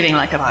it's behaving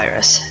like a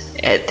virus.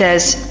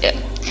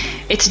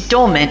 It's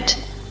dormant.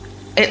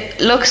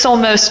 It looks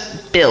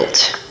almost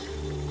built.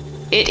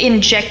 It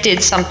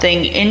injected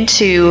something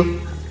into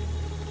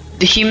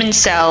the human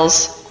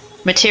cell's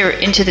material,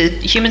 into the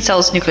human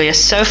cell's nucleus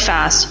so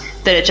fast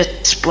that it just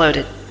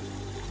exploded.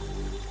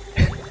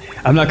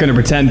 I'm not going to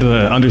pretend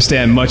to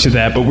understand much of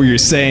that, but what you're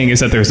saying is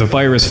that there's a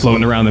virus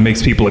floating around that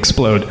makes people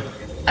explode.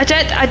 I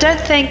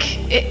don't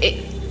think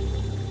it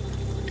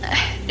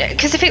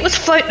because if it was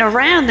floating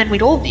around, then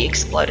we'd all be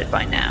exploded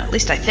by now. At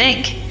least I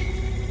think.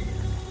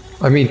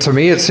 I mean, to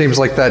me, it seems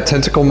like that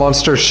tentacle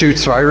monster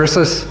shoots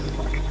viruses.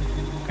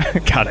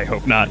 God, I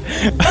hope not.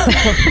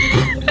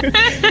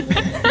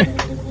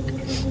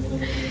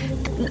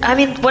 I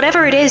mean,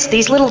 whatever it is,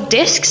 these little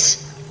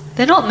discs,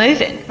 they're not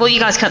moving. Well,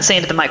 you guys can't see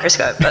into the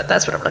microscope, but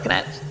that's what I'm looking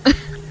at.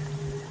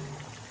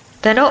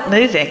 They're not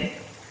moving.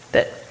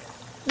 But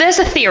there's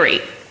a theory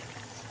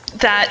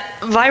that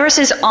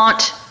viruses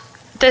aren't...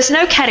 There's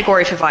no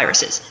category for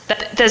viruses.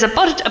 There's a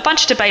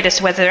bunch of debate as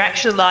to whether they're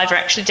actually alive or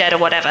actually dead or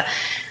whatever.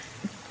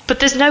 But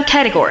there's no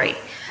category.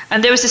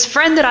 And there was this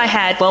friend that I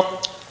had,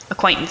 well,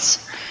 acquaintance,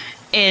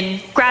 in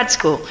grad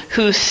school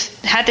who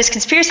had this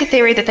conspiracy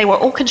theory that they were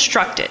all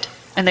constructed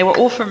and they were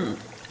all from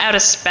outer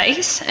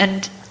space,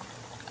 and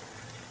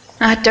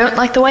I don't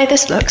like the way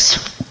this looks.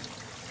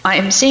 I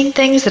am seeing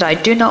things that I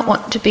do not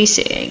want to be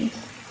seeing.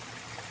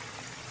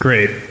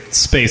 Great.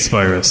 Space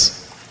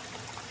virus.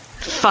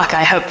 Fuck,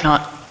 I hope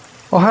not.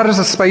 Well, how does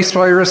a space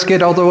virus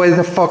get all the way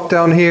the fuck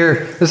down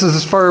here? This is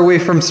as far away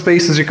from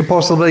space as you could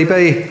possibly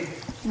be.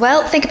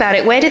 Well, think about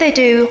it. Where do they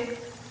do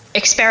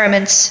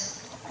experiments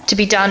to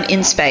be done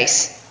in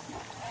space?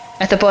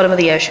 At the bottom of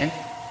the ocean.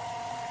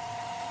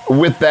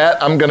 With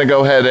that, I'm going to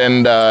go ahead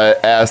and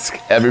ask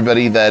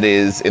everybody that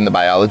is in the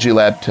biology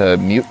lab to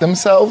mute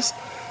themselves,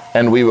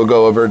 and we will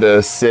go over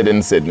to Sid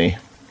and Sydney.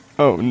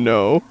 Oh,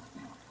 no.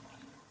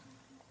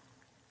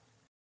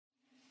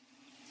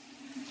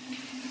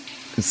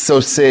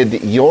 So,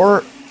 Sid,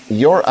 you're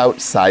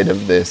outside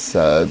of this,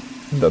 the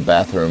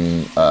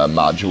bathroom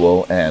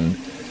module, and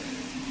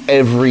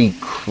every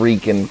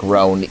creak and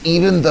groan,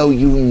 even though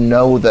you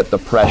know that the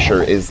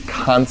pressure is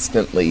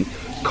constantly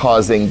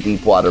causing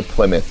Deepwater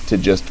Plymouth to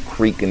just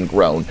creak and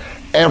groan,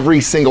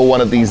 every single one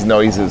of these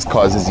noises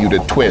causes you to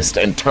twist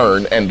and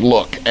turn and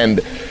look,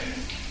 and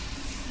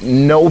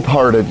no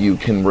part of you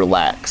can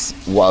relax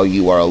while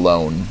you are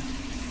alone,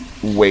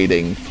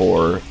 waiting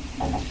for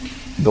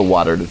the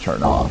water to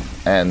turn off.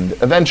 And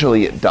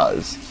eventually it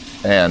does.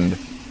 And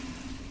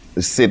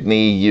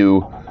Sydney,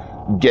 you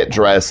get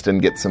dressed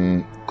and get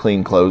some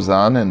clean clothes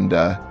on, and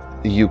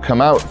you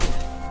come out.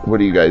 What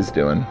are you guys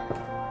doing?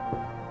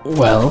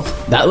 Well,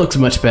 that looks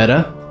much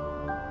better.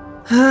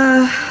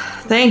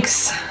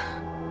 Thanks.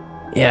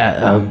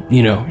 Yeah,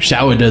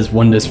 shower does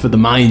wonders for the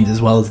mind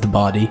as well as the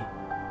body.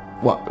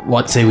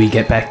 What say we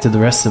get back to the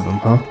rest of them,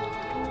 huh?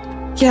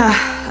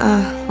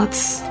 Yeah,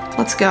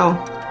 let's go.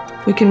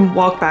 We can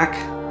walk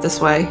back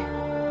this way.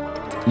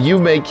 You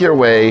make your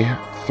way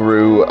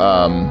through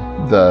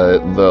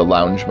the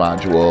lounge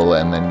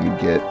module, and then you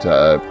get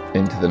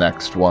into the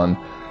next one.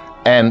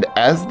 And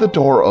as the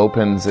door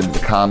opens into the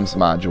comms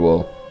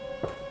module,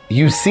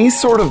 you see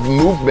sort of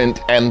movement,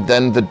 and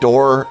then the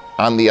door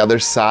on the other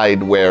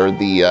side where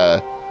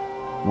the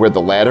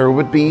ladder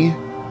would be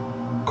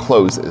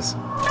closes.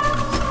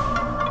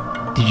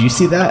 Did you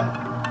see that?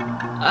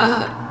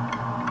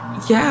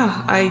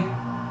 Yeah,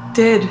 I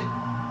did.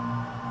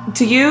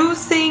 Do you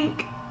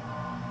think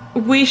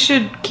we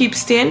should keep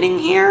standing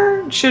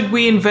here? Should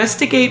we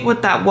investigate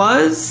what that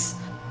was?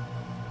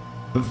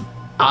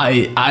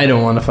 I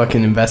don't want to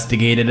fucking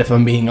investigate it if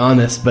I'm being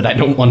honest, but I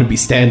don't want to be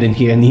standing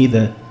here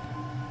neither.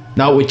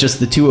 Not with just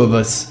the two of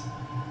us.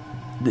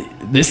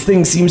 This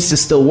thing seems to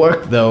still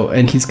work though,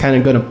 and he's kind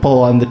of going to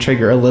pull on the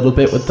trigger a little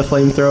bit with the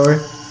flamethrower.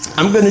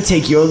 I'm going to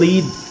take your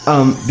lead,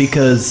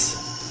 because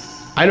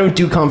I don't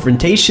do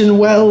confrontation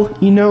well,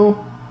 you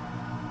know?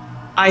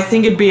 I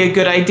think it'd be a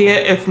good idea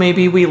if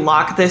maybe we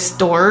lock this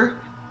door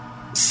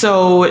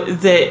so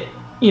that,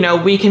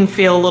 we can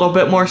feel a little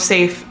bit more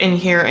safe in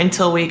here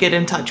until we get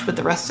in touch with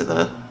the rest of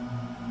the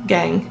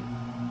gang.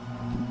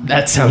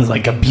 That sounds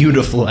like a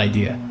beautiful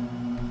idea.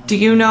 Do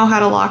you know how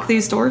to lock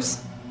these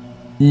doors?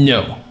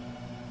 No.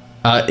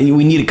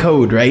 We need a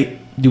code, right?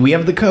 Do we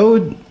have the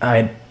code?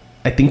 I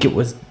think it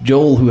was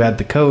Joel who had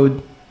the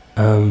code.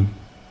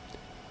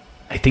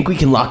 I think we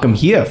can lock him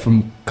here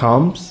from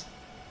comms.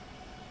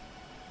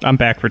 I'm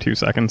back for 2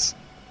 seconds.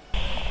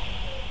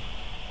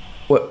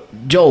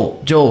 What?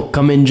 Joel,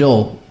 come in,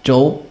 Joel.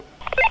 Joel?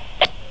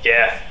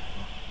 Yeah.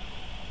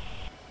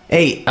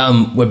 Hey,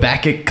 we're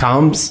back at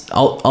comms.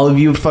 All of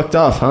you fucked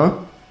off, huh?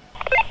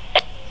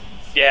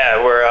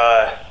 Yeah,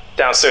 we're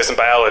downstairs in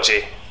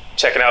biology,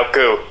 checking out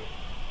goo.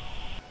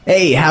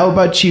 Hey, how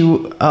about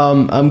you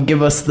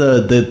give us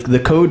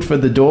the code for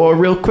the door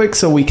real quick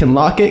so we can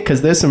lock it,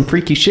 because there's some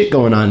freaky shit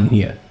going on in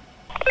here.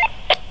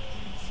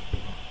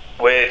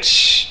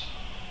 Which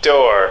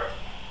door?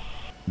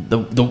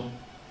 The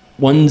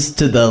ones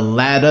to the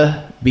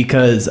ladder,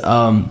 because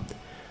where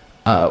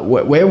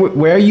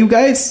are you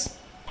guys?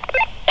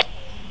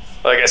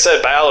 Like I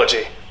said,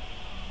 biology.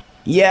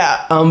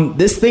 Yeah,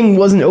 this thing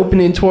wasn't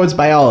opening towards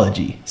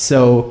biology,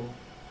 so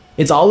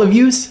it's all of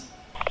yous?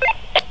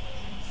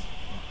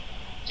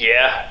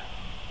 Yeah.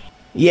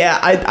 Yeah,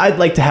 I'd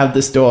like to have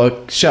this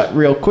door shut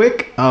real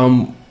quick.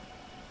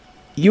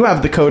 You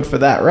have the code for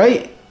that,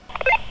 right?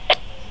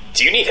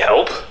 Do you need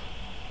help?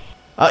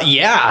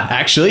 Yeah,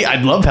 actually,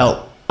 I'd love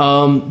help.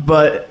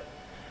 But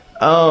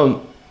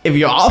if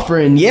you're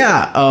offering,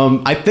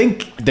 I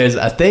think there's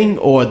a thing,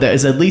 or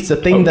there's at least a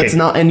thing that's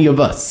not any of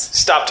us.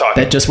 Stop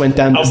talking. That just went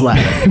down this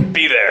ladder.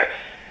 Be there.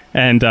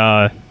 And,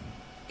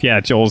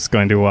 Joel's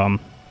going to,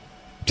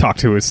 talk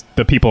to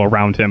the people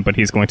around him, but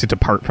he's going to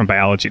depart from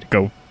biology to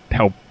go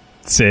help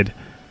Sid.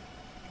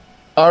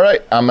 All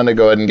right, I'm going to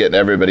go ahead and get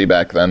everybody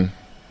back then.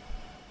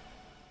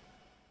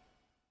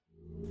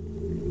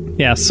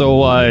 Yeah,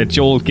 so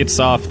Joel gets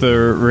off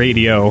the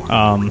radio,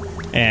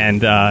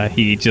 and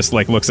he just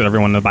looks at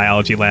everyone in the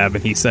biology lab,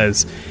 and he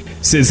says,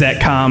 "Sid's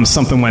at comms,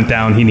 something went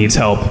down, he needs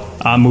help.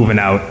 I'm moving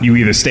out. You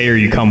either stay or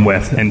you come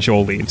with." And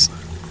Joel leaves.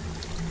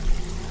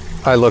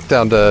 I look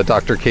down to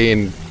Dr.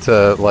 Keene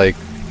to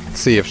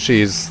see if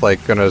she's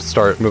gonna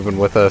start moving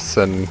with us,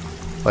 and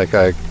I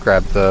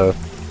grab the...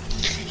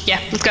 Yeah,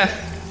 let's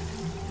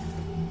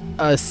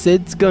go.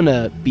 Sid's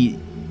gonna be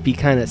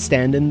kind of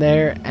standing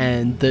there,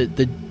 and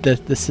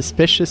the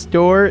suspicious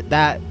door,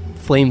 that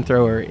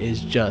flamethrower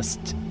is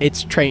just,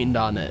 it's trained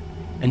on it,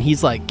 and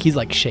he's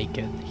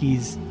shaking.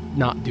 He's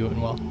not doing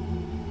well.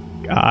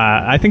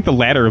 I think the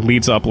ladder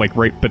leads up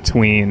right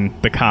between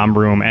the comm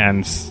room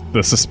and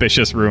the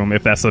suspicious room,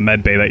 if that's the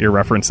med bay that you're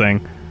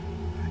referencing.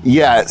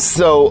 Yeah,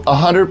 so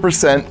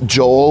 100%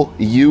 Joel,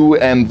 you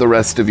and the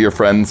rest of your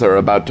friends are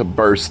about to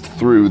burst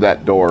through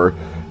that door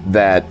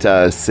that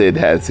Sid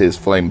has his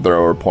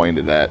flamethrower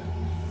pointed at.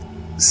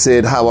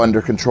 Sid, how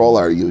under control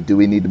are you? Do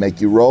we need to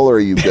make you roll, or are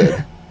you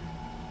good?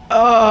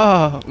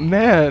 Oh,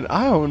 man,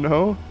 I don't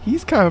know.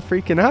 He's kind of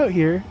freaking out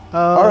here.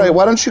 All right,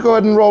 why don't you go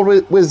ahead and roll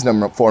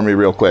wisdom for me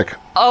real quick?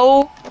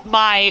 Oh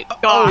my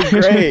god. Oh,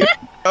 great.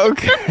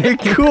 Okay,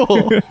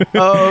 cool.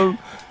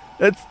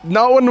 That's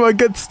not one of my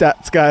good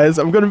stats, guys.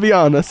 I'm going to be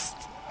honest.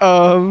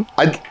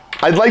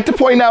 I'd like to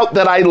point out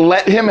that I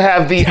let him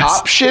have the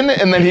option,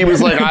 and then he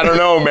was like, I don't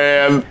know,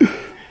 man.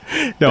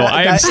 No,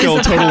 I am still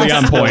totally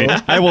on point.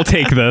 I will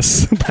take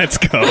this. Let's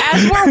go.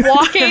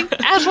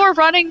 As we're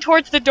running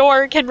towards the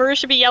door, can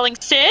Marisha be yelling,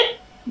 "Sid"?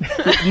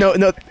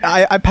 No,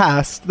 I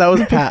passed. That was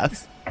a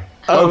pass.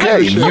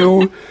 Okay,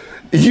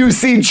 You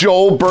see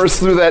Joel burst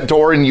through that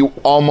door and you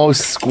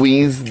almost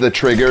squeeze the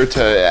trigger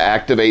to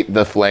activate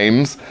the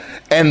flames,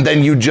 and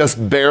then you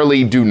just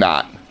barely do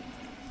not.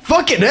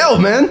 Fucking hell,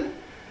 man!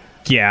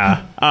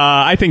 Yeah.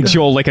 I think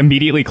Joel, like,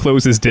 immediately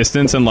closes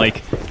distance and,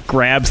 like,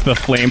 grabs the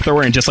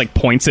flamethrower and just, like,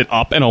 points it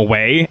up and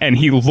away, and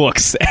he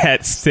looks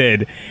at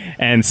Sid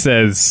and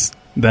says,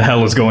 "The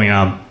hell is going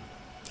on?"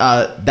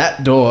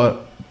 That door,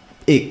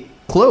 it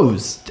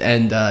closed,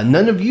 and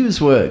none of yous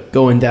were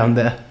going down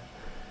there.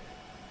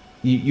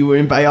 You were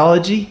in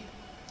biology?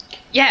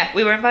 Yeah,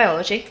 we were in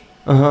biology.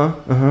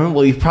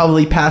 Well, you've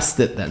probably passed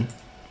it then.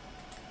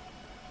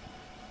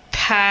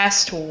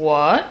 Past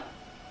what?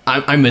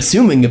 I'm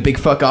assuming a big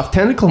fuck off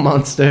tentacle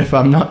monster, if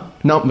I'm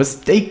not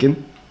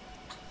mistaken.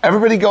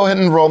 Everybody go ahead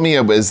and roll me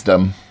a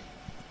wisdom.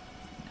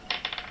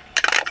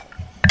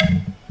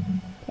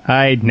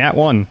 I nat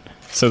 1,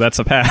 so that's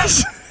a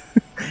pass.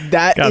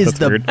 That God, is that's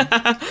the weird.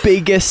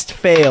 biggest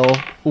fail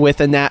with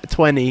a nat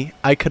 20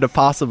 I could have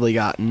possibly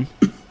gotten.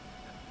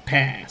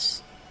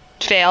 Pass.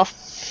 Fail.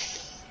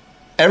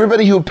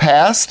 Everybody who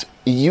passed,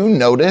 you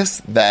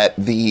notice that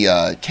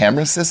the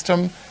camera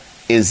system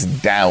is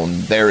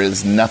down. There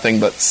is nothing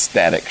but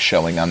static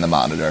showing on the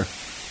monitor.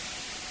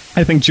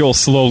 I think Joel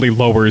slowly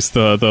lowers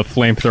the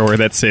flamethrower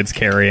that Sid's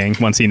carrying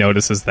once he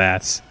notices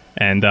that.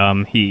 And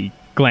he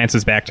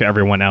glances back to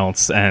everyone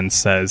else and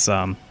says,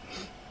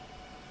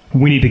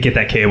 "We need to get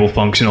that cable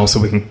functional so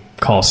we can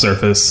call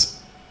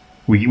surface.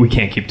 We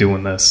can't keep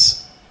doing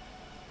this."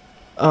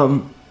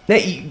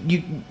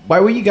 Why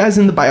were you guys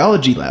in the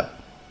biology lab?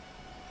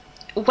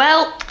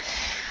 Well,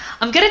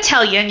 I'm going to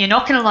tell you, and you're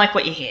not going to like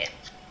what you hear.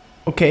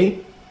 Okay,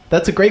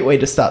 that's a great way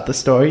to start the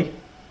story.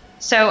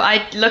 So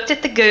I looked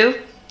at the goo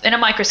in a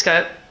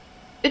microscope.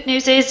 Good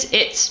news is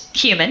it's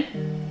human.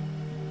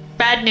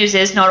 Bad news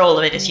is not all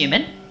of it is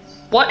human.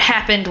 What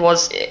happened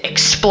was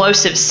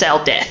explosive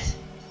cell death.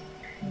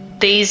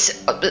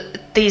 These,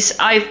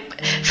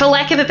 for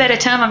lack of a better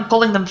term, I'm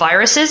calling them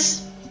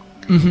viruses.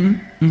 In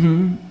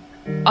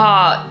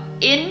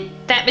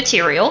that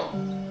material.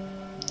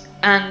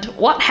 And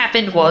what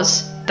happened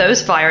was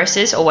those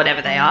viruses, or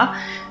whatever they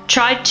are,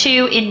 tried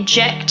to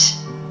inject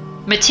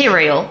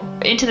material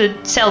into the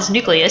cell's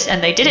nucleus,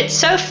 and they did it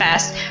so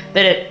fast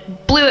that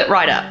it blew it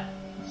right up.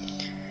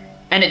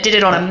 And it did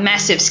it on a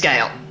massive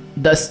scale.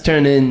 Thus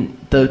turning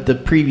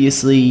the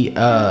previously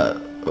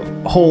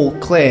whole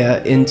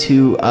Claire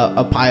into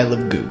a pile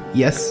of goo,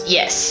 yes?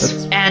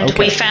 Yes. And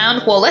we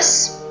found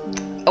Wallace,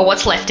 or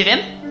what's left of him,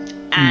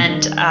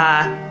 and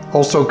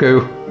also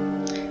goo.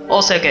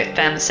 Also goo.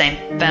 Found the same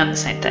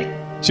thing.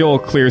 Joel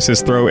clears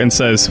his throat and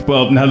says,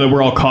 "Well, now that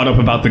we're all caught up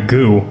about the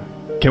goo,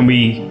 can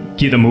we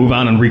get a move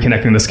on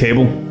reconnecting this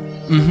cable?"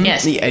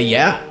 Yes.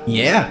 Yeah.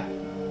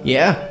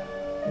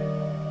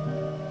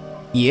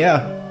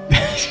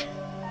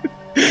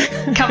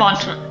 Come on.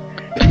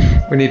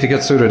 We need to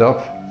get suited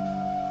up.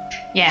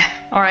 Yeah,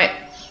 alright.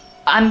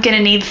 I'm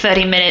gonna need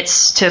 30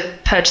 minutes to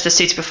purge the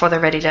suits before they're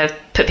ready to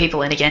put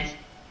people in again.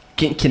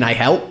 Can I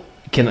help?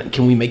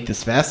 Can we make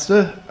this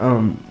faster?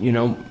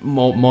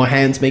 More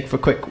hands make for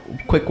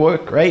quick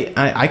work, right?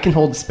 I can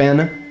hold the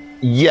spanner.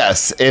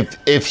 Yes,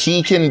 if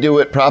he can do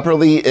it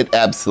properly, it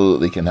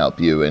absolutely can help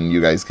you, and you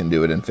guys can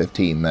do it in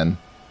 15 then.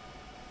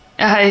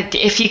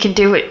 If you can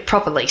do it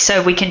properly,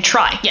 so we can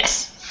try,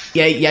 yes.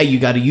 Yeah, you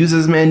got a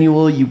user's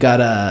manual, you got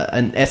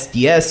an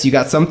SDS, you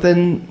got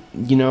something,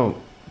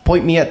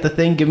 point me at the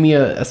thing, give me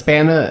a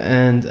spanner,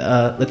 and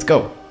let's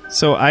go.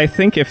 So I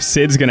think if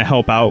Sid's going to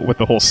help out with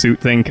the whole suit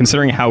thing,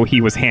 considering how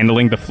he was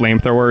handling the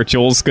flamethrower,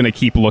 Joel's going to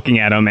keep looking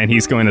at him, and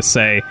he's going to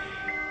say,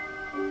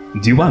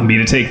 "Do you want me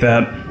to take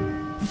that?"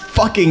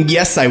 Fucking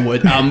yes, I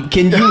would.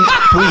 Can you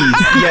please?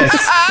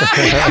 Yes.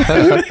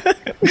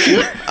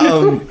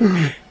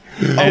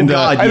 And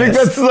God, I think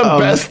that's the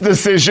best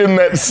decision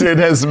that Sid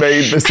has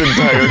made this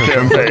entire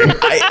campaign.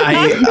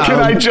 Can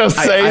I just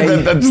say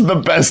that that's the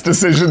best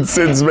decision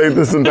Sid's made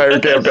this entire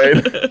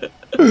campaign?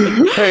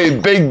 Hey,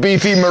 big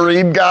beefy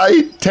marine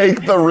guy,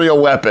 take the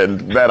real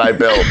weapon that I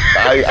built.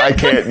 I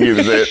can't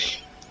use it.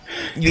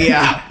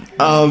 Yeah.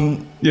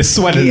 You're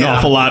sweating an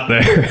awful lot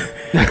there.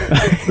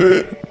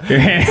 Your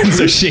hands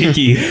are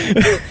shaky.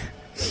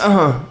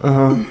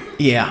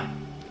 Yeah.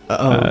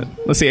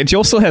 Let's see.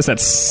 Joel still has that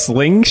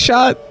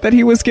slingshot that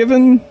he was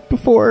given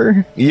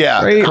before.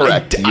 Yeah, right?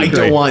 correct. I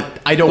don't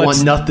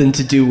want nothing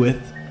to do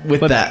with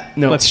that.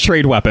 No. Let's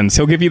trade weapons.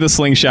 He'll give you the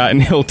slingshot,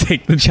 and he'll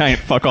take the giant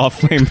fuck off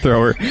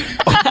flamethrower.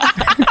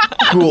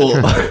 Cool.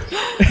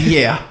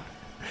 Yeah.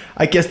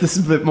 I guess this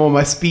is a bit more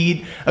my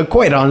speed.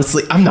 Quite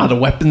honestly, I'm not a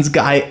weapons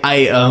guy.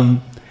 I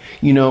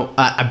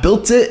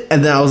built it,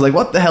 and then I was like,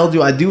 what the hell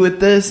do I do with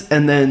this?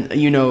 And then,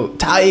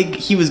 Taig,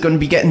 he was going to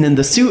be getting in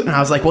the suit, and I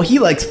was like, well, he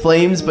likes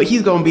flames, but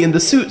he's going to be in the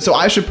suit, so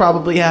I should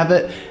probably have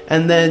it.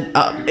 And then,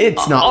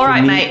 it's not all for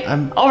right, me. mate.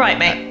 All right,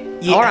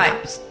 mate. Yeah, all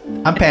right.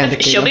 I'm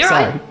panicking. She'll be I'm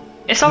right. sorry.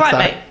 It's all right,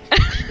 mate.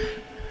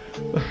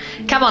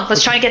 Come on,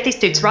 let's try and get these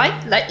dudes right.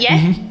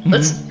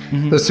 Let's.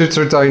 The suits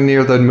are down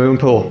near the moon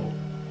pool.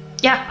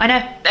 Yeah, I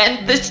know.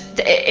 And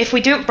if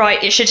we do it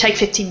right, it should take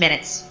 15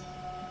 minutes.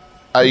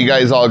 Are you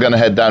guys all gonna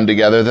head down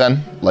together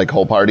then? Like,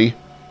 whole party?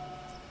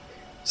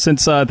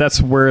 Since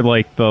that's where,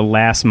 like, the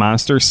last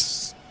monster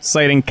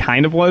sighting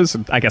kind of was,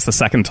 I guess the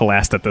second to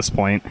last at this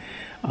point.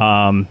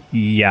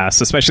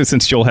 Yes, especially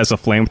since Joel has a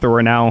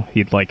flamethrower now,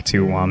 he'd like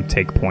to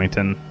take point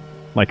and,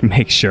 like,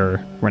 make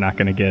sure we're not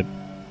gonna get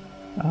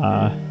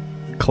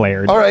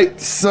clared.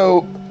 Alright,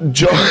 so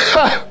Joel...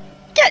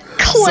 Get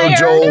clared!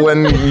 So Joel,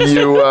 when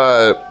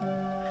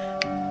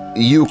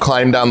you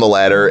climb down the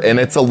ladder, and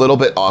it's a little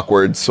bit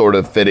awkward sort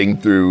of fitting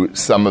through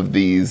some of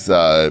these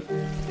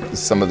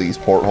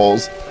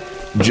portholes,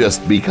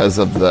 just because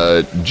of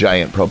the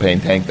giant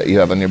propane tank that you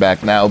have on your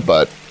back now,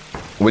 but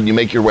when you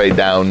make your way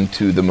down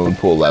to the moon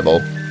pool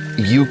level,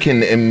 you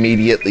can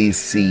immediately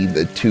see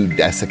the 2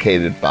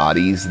 desiccated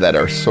bodies that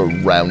are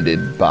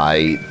surrounded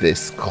by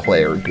this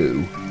Claire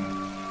goo.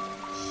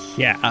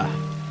 Yeah.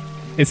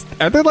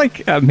 Are there,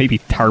 like, maybe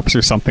tarps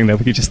or something that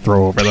we could just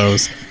throw over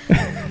those?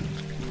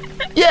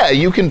 Yeah,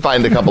 you can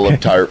find a couple of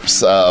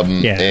tarps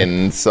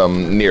in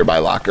some nearby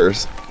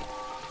lockers.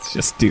 Let's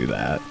just do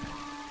that.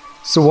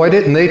 So why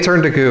didn't they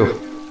turn to goo?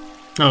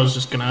 I was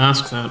just gonna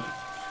ask that.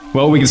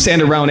 Well, we can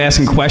stand around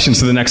asking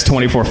questions for the next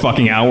 24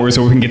 fucking hours,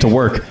 or we can get to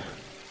work.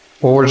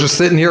 Well, we're just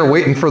sitting here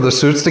waiting for the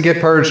suits to get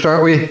purged,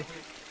 aren't we?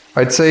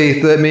 I'd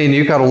say that me and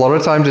you got a lot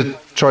of time to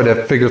try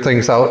to figure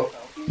things out.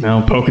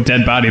 No, poke a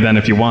dead body then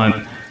if you want.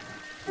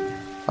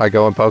 I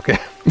go and poke it.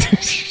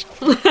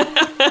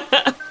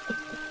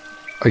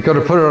 I could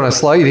have put it on a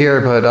slide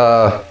here, but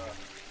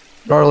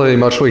not really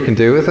much we can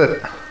do with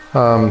it.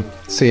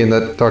 Seeing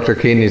that Dr.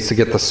 Kane needs to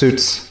get the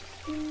suits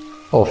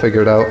all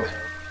figured out.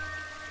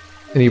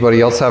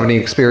 Anybody else have any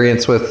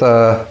experience with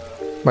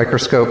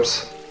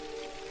microscopes?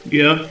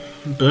 Yeah,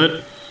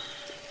 but...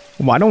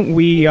 Why don't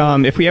we,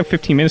 if we have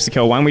 15 minutes to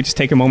kill, why don't we just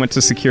take a moment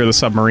to secure the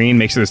submarine,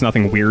 make sure there's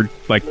nothing weird,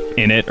 like,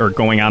 in it or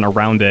going on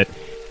around it.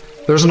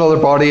 There's another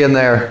body in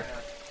there.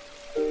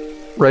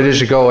 Right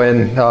as you go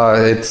in,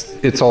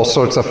 it's all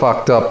sorts of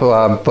fucked up,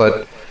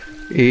 but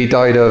he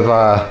died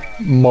of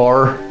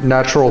more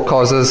natural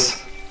causes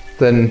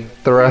than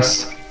the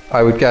rest,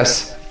 I would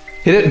guess.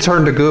 He didn't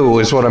turn to goo,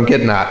 is what I'm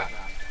getting at.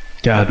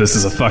 God, this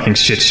is a fucking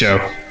shit show.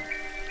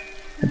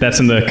 That's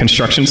in the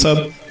construction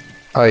sub?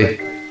 Aye.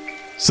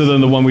 So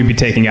then the one we'd be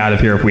taking out of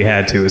here if we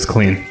had to is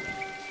clean.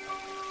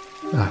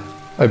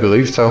 I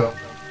believe so.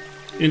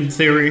 In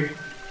theory.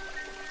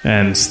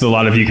 And still a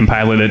lot of you can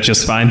pilot it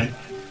just fine?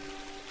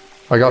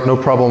 I got no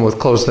problem with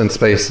closed-in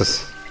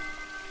spaces.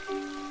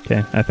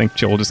 Okay, I think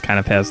Joel just kind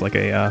of has like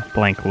a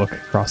blank look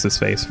across his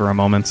face for a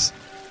moment,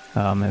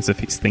 as if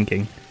he's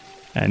thinking.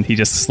 And he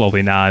just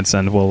slowly nods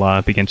and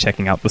we'll begin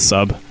checking out the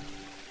sub.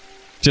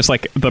 Just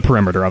like the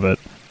perimeter of it.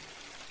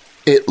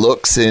 It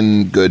looks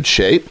in good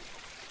shape.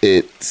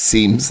 It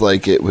seems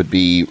like it would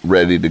be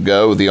ready to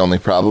go. The only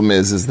problem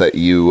is that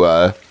you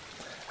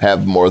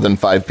have more than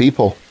 5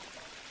 people.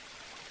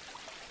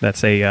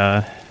 That's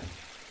a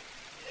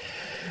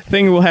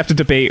thing we'll have to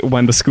debate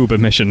when the scuba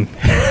mission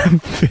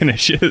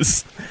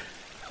finishes.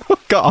 Oh,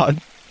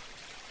 God.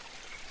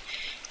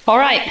 All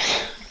right.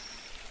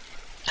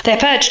 They're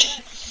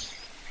purged.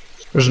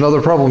 There's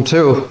another problem,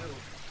 too.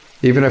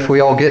 Even if we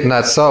all get in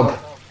that sub,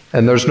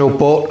 and there's no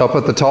boat up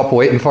at the top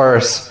waiting for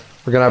us,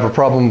 we're gonna have a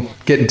problem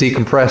getting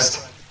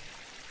decompressed.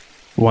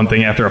 One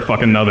thing after a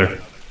fucking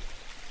another.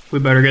 We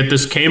better get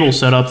this cable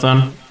set up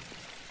then.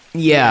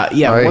 Yeah,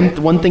 Right.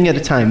 one thing at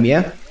a time,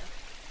 yeah?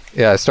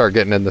 Yeah, I start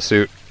getting in the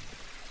suit.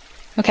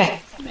 Okay.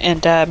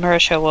 And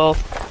Marisha will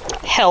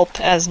help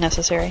as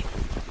necessary.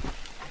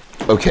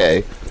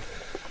 Okay.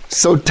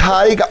 So,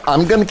 Tig,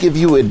 I'm going to give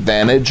you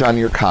advantage on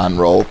your con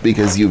roll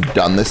because you've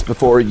done this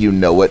before. You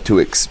know what to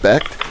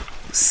expect.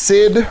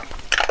 Sid,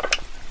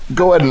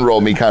 go ahead and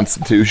roll me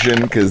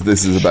Constitution because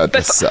this is about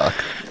to suck.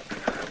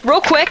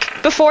 Real quick,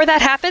 before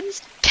that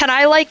happens, can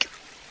I, like,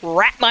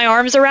 wrap my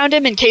arms around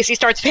him in case he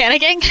starts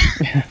panicking?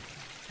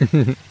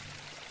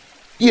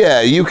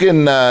 Yeah, you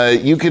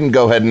can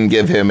go ahead and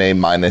give him a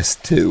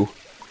 -2.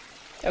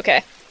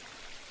 Okay.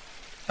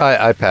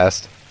 I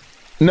passed.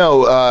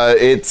 No,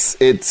 it's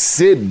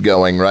Sid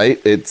going, right?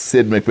 It's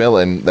Sid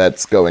McMillan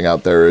that's going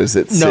out there. Or is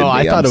it Sydney? No,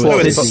 I thought it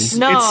was It's,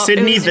 Sydney. it's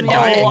Sydney the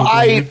Oh,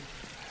 dying.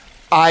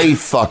 I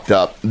fucked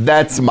up.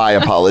 That's my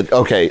apology.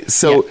 Okay,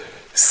 so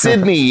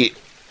Sydney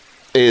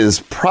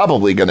is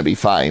probably going to be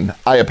fine.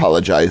 I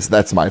apologize.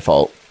 That's my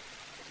fault.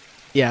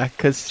 Yeah,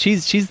 because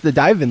she's the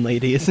diving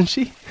lady, isn't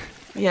she?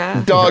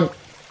 Yeah. Dog,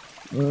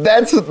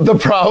 that's the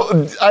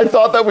problem. I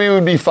thought that we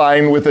would be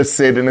fine with a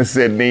Sid and a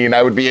Sydney, and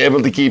I would be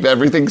able to keep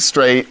everything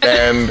straight.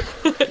 And,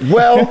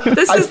 well,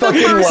 This I is the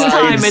fucking first lied,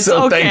 time, it's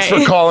so okay. thanks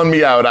for calling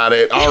me out on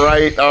it. All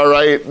right.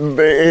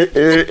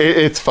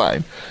 It's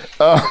fine.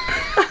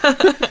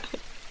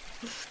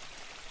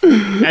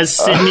 As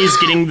Sydney's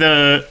getting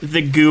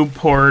the goo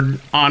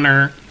poured on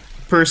her,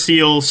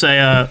 Percy will say,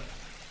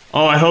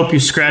 "Oh, I hope you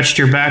scratched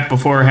your back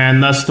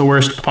beforehand. That's the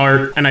worst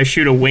part." And I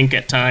shoot a wink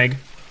at Tig.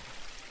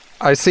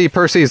 I see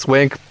Percy's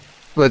wink,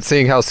 but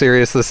seeing how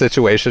serious the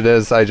situation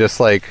is, I just,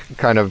 like,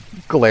 kind of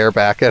glare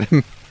back at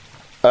him.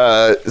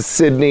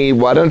 Sydney,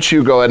 why don't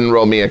you go ahead and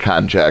roll me a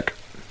con check?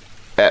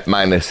 At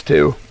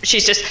 -2.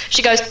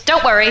 She goes,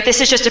 don't worry,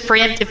 this is just a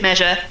preemptive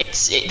measure.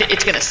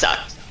 It's gonna suck.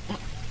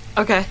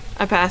 Okay,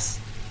 I pass.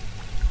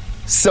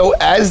 So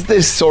as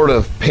this sort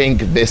of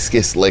pink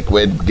viscous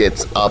liquid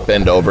gets up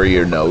and over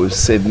your nose,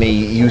 Sydney,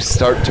 you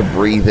start to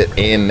breathe it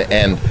in,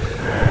 and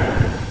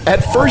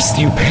at first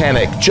you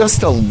panic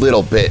just a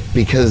little bit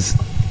because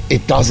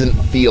it doesn't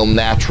feel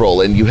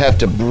natural and you have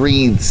to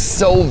breathe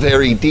so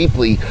very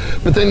deeply,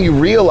 but then you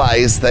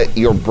realize that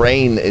your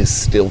brain is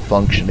still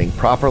functioning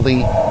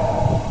properly.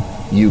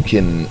 You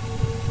can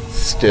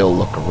still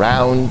look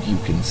around, you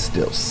can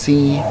still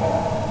see,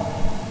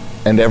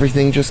 and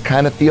everything just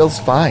kind of feels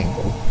fine.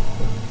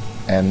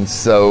 And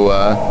so,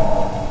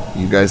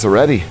 you guys are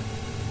ready.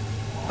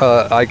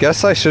 I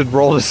guess I should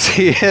roll to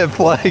see if,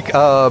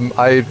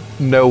 I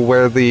know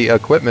where the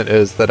equipment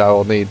is that I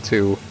will need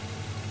to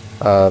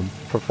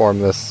perform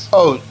this.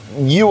 Oh,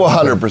 you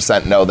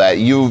 100% know that.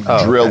 You've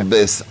drilled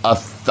this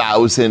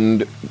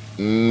 1,000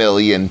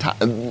 million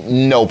times.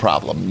 No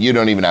problem. You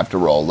don't even have to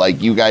roll.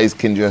 You guys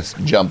can just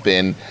jump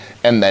in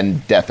and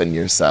then deafen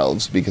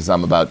yourselves because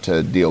I'm about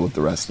to deal with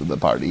the rest of the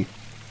party.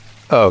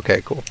 Oh,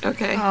 okay, cool.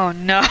 Okay. Oh,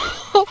 no.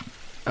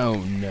 Oh,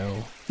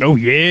 no. Oh,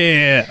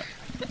 yeah.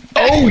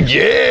 Oh,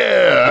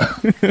 yeah.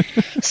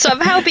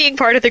 Somehow being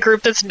part of the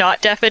group that's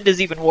not deafened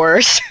is even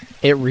worse.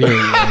 It really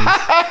is.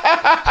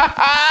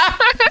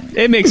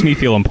 It makes me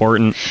feel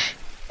important.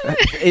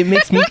 It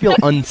makes me feel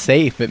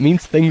unsafe. It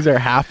means things are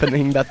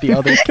happening that the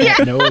others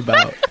can't know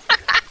about.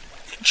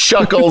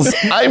 Chuckles,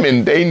 I'm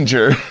in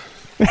danger.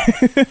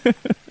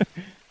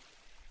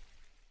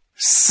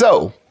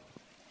 So,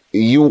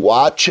 you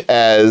watch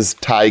as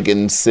Tig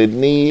and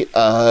Sydney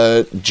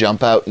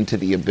jump out into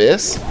the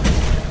abyss.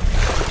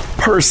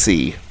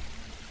 Percy,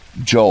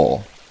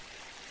 Joel,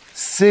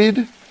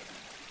 Sid,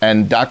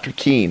 and Dr.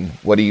 Keen,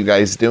 what are you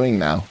guys doing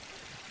now?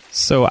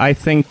 So I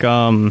think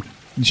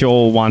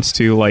Joel wants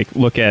to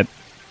look at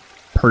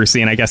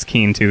Percy, and I guess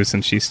Keen too,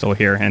 since she's still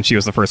here, and she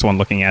was the first one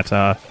looking at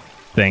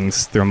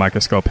things through a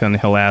microscope, and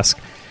he'll ask,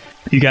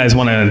 you guys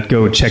want to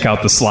go check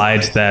out the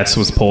slide that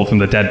was pulled from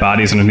the dead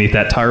bodies underneath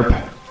that tarp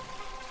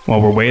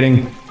while we're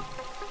waiting?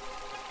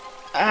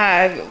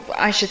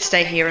 I should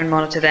stay here and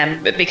monitor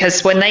them,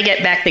 because when they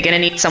get back, they're going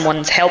to need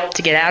someone's help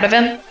to get out of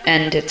them,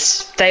 and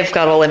they've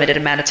got a limited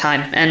amount of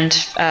time, and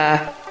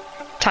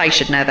Ty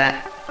should know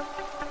that.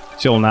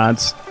 Joel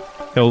nods.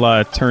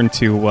 He'll turn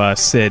to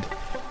Sid,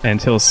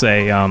 and he'll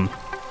say,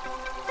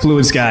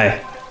 Fluids guy,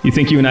 you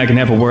think you and I can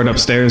have a word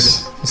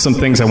upstairs? Some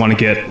things I want to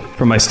get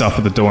from my stuff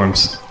at the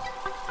dorms.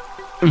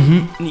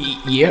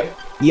 Mm-hmm.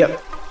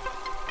 Yep.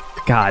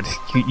 God,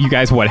 you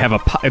guys have a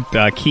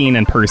pot, Keen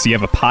and Percy, you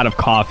have a pot of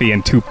coffee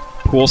and 2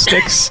 pool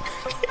sticks?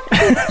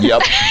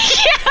 Yep.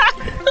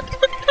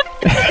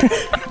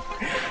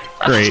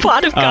 Great. A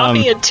pot of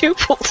coffee and 2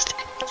 pool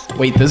sticks.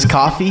 Wait, there's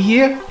coffee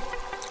here?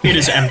 It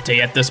is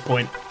empty at this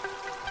point.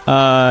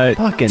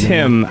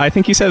 Tim, I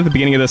think you said at the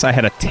beginning of this I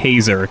had a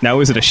taser. Now,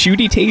 is it a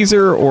shooty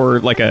taser or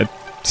a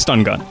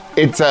stun gun?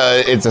 It's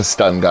a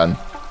stun gun.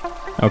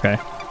 Okay.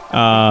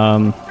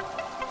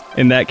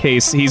 In that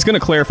case, he's going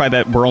to clarify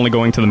that we're only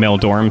going to the male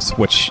dorms,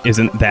 which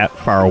isn't that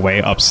far away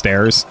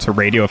upstairs, to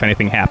radio if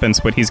anything happens,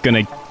 but he's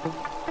going to...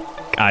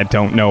 I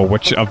don't know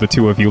which of the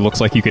 2 of you looks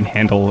like you can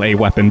handle a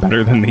weapon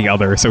better than the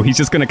other, so he's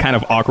just going to kind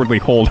of awkwardly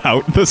hold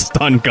out the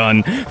stun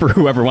gun for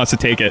whoever wants to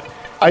take it.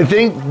 I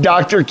think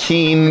Dr.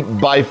 Keen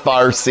by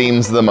far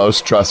seems the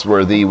most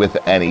trustworthy with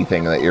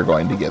anything that you're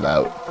going to give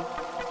out.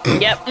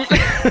 Yep.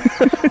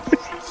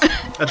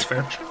 That's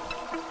fair.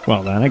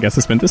 Well, then, I guess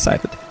it's been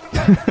decided.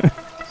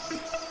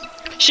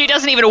 She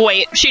doesn't even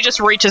wait. She just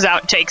reaches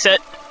out and takes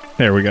it.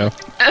 There we go.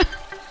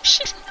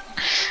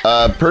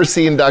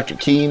 Percy and Dr.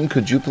 Keen,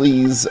 could you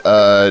please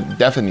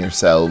deafen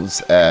yourselves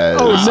as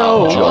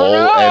Joel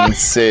and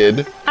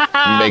Sid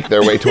make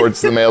their way towards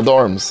the male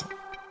dorms?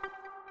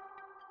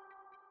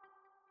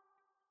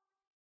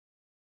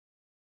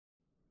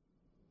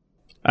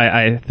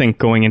 I think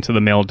going into the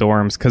male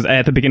dorms, because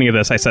at the beginning of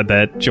this I said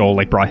that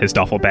Joel brought his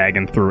duffel bag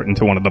and threw it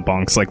into one of the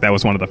bunks. That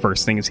was one of the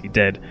first things he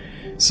did.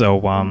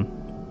 So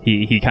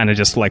he kind of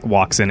just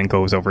walks in and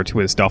goes over to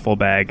his duffel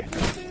bag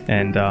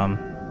and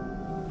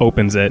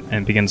opens it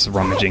and begins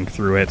rummaging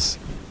through it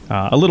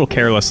a little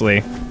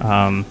carelessly,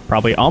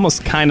 probably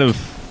almost kind of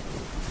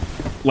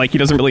he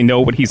doesn't really know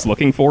what he's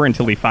looking for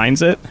until he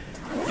finds it.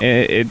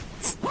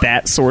 It's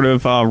that sort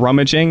of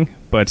rummaging,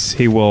 but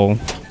he will,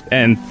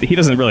 and he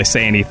doesn't really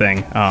say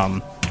anything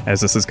as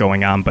this is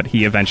going on, but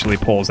he eventually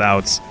pulls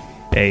out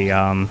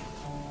a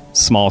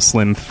small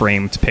slim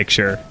framed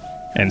picture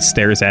and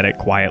stares at it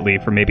quietly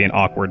for maybe an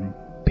awkward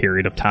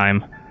period of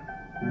time.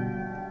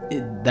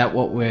 Is that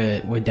what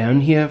we're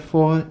down here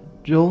for,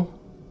 Joel?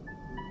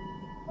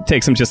 It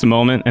takes him just a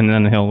moment, and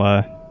then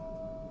he'll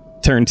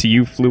turn to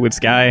you, Fluids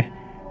guy,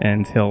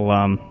 and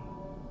he'll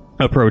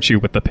approach you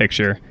with the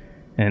picture,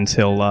 and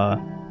he'll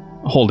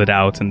hold it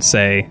out and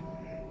say,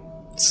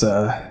 "It's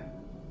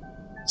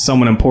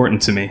someone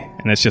important to me."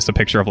 And it's just a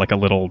picture of a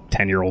little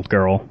 10-year-old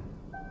girl,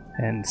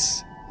 and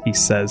he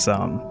says,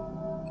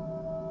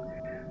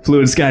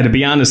 Fluid Sky, to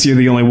be honest, you're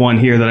the only one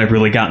here that I've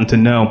really gotten to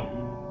know.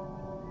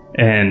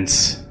 And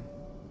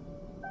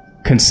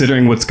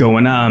considering what's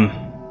going on,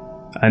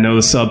 I know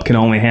the sub can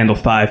only handle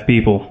 5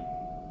 people.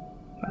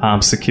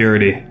 I'm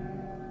security.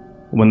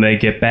 When they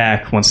get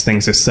back, once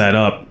things are set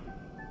up,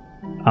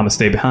 I'm gonna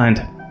stay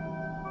behind.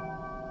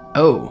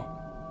 Oh.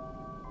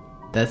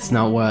 That's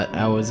not what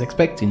I was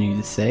expecting you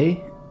to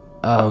say.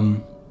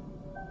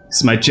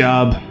 It's my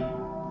job.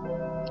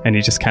 And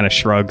he just kind of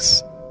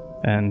shrugs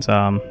and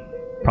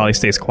probably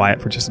stays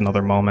quiet for just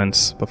another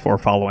moment before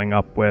following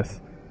up with,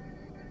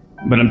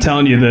 but I'm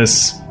telling you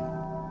this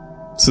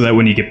so that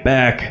when you get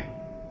back,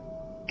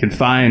 you can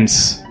find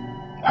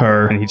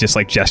her, and he just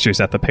like gestures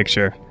at the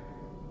picture,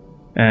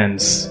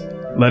 and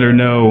let her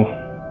know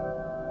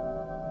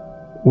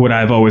what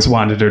I've always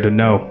wanted her to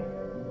know.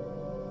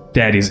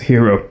 Daddy's a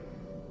hero.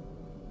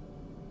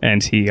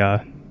 And he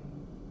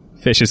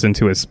fishes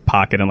into his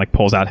pocket and like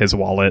pulls out his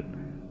wallet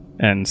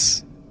and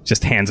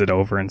just hands it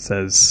over and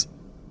says,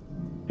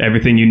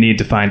 everything you need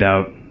to find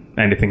out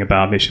anything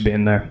about me should be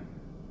in there.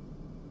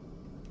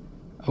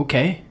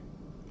 Okay.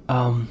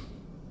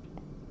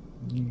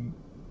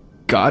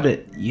 Got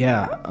it.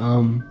 Yeah.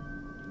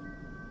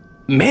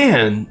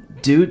 Man,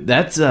 dude,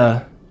 that's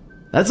a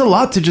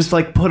lot to just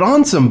like put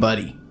on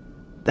somebody.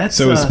 That's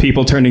so is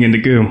people turning into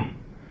goo.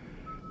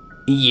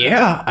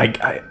 Yeah,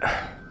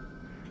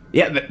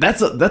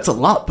 that's a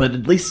lot, but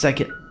at least I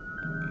can,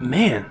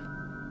 man.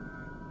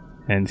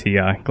 And he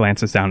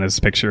glances down at his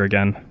picture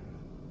again.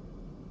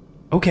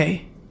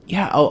 Okay,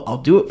 yeah, I'll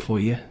do it for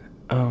you.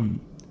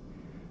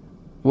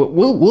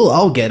 We'll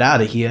all get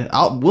out of here.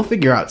 We'll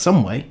figure out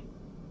some way.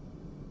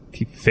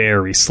 He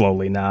very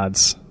slowly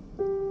nods.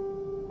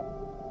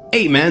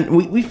 Hey, man,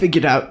 we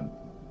figured out,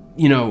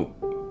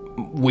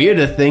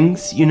 weirder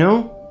things.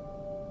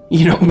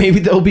 Maybe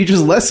there'll be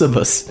just less of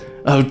us.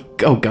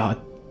 Oh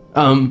God.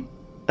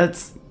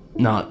 That's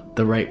not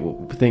the right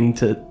thing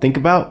to think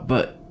about,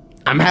 but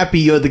I'm happy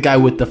you're the guy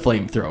with the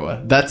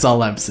flamethrower. That's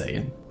all I'm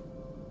saying.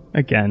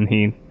 Again,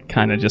 he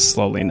kind of just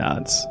slowly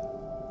nods.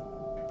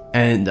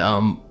 And,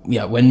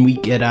 when we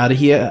get out of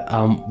here,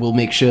 we'll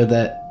make sure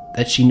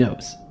that she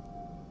knows.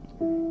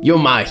 You're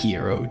my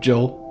hero,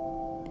 Joel.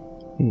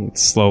 He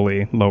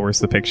slowly lowers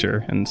the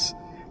picture and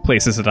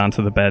places it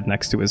onto the bed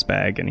next to his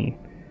bag, and he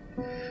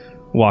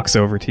walks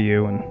over to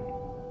you and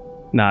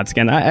nods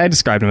again. I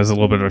described him as a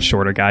little bit of a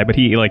shorter guy, but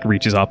he like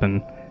reaches up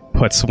and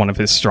puts one of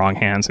his strong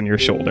hands on your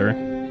shoulder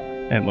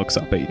and looks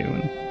up at you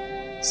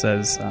and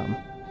says,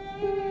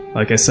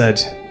 like I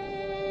said,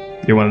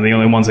 you're one of the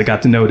only ones I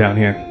got to know down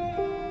here.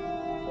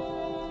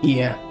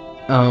 Yeah.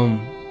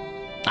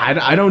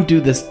 I don't do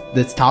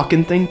this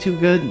talking thing too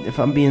good, if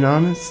I'm being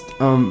honest.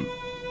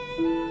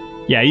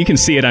 Yeah, you can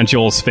see it on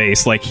Joel's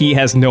face. Like, he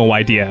has no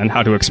idea on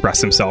how to express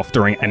himself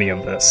during any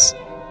of this.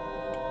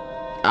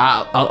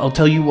 I'll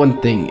tell you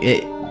one thing.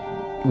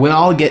 We're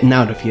all getting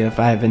out of here if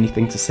I have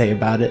anything to say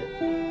about it.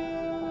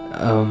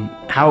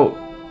 How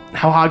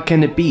hard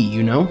can it be,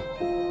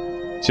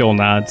 Joel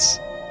nods,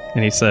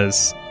 and he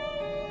says,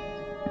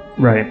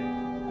 right.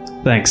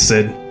 Thanks,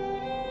 Sid.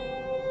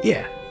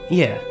 Yeah.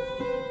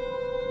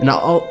 And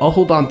I'll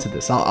hold on to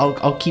this.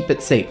 I'll keep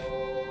it safe.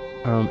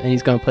 And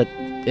he's gonna put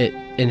it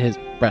in his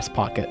breast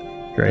pocket.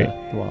 Great.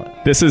 The wallet.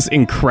 This is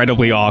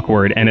incredibly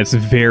awkward, and it's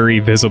very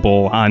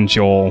visible on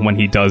Joel when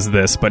he does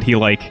this, but he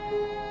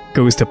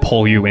goes to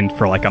pull you in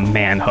for a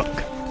man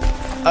hug.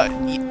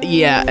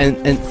 Yeah,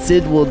 and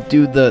Sid will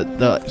do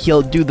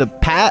he'll do the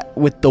pat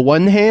with the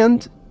one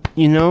hand,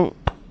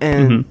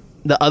 and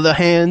the other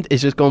hand is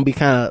just going to be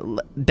kind of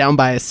down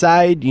by his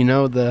side,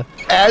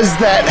 As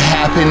that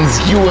happens,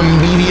 you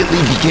immediately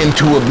begin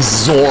to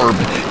absorb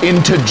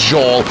into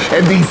Joel,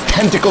 and these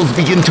tentacles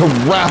begin to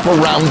wrap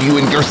around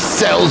you, and your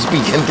cells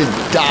begin to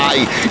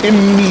die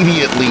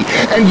immediately.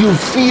 And you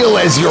feel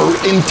as your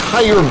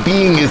entire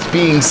being is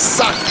being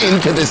sucked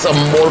into this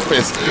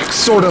amorphous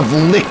sort of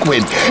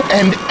liquid,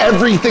 and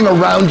everything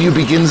around you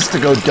begins to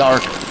go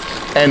dark.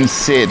 And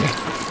Sid,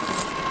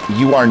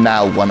 you are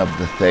now one of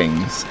the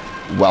things.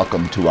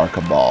 Welcome to our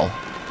cabal.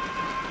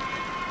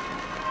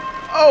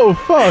 Oh,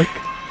 fuck.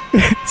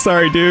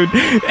 Sorry, dude.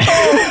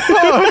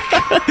 Oh,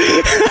 fuck.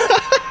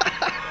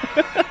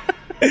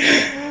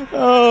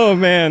 Oh,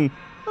 man.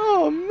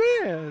 Oh,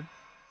 man.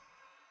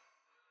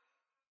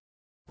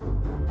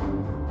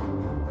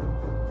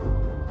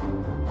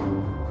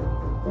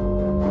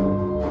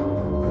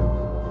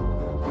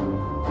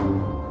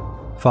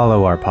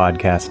 Follow our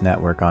podcast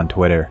network on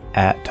Twitter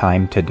at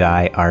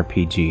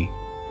TimeToDieRPG.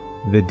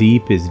 The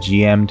Deep is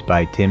GM'd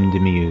by Tim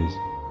Demuse,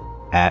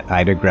 at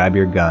Ida Grab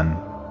Your Gun.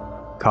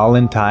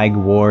 Colin Tig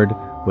Ward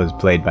was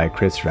played by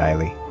Chris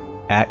Riley,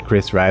 at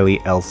Chris Riley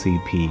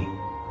LCP.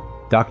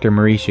 Dr.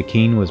 Marie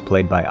Shakeen was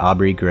played by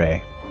Aubrey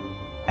Gray,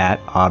 at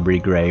Aubrey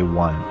Gray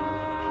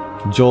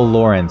 1. Joel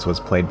Lawrence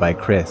was played by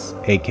Chris,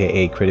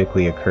 aka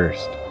Critically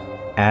Accursed,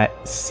 at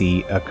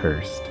C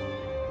Accursed.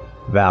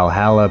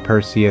 Valhalla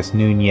Perseus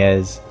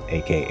Nunez,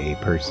 aka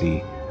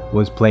Percy,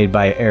 was played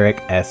by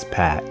Eric S.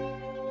 Pat,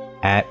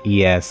 at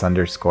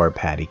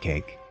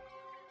ES_pattycake.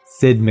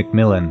 Sid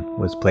McMillan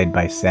was played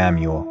by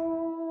Samuel,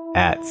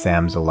 at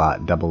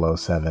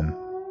Samsalot007.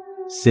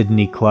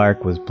 Sydney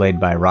Clark was played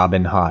by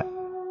Robin Hott,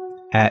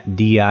 at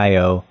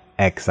DIOXIARIO.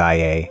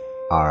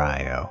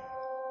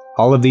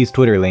 All of these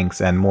Twitter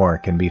links and more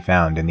can be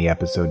found in the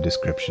episode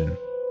description.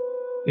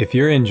 If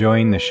you're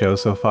enjoying the show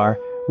so far,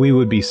 we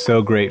would be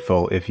so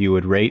grateful if you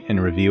would rate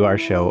and review our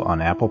show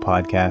on Apple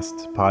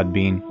Podcasts,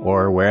 Podbean,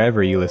 or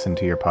wherever you listen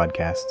to your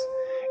podcasts.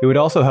 It would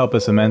also help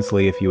us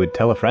immensely if you would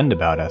tell a friend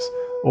about us,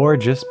 or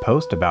just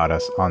post about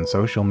us on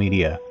social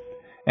media.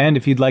 And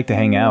if you'd like to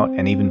hang out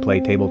and even play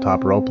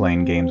tabletop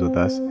role-playing games with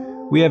us,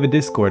 we have a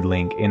Discord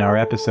link in our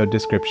episode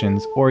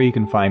descriptions, or you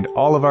can find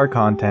all of our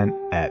content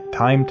at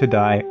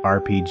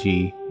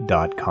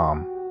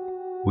timetodierpg.com.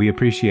 We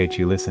appreciate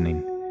you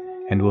listening,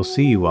 and we'll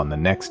see you on the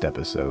next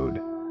episode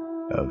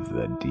of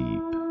The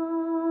Deep.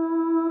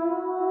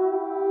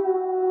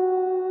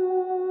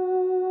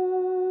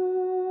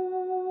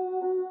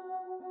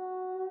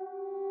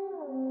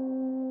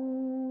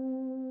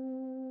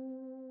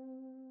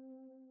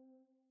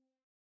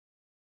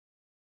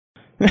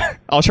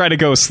 I'll try to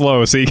go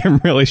slow so you can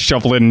really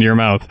shovel it into your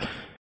mouth.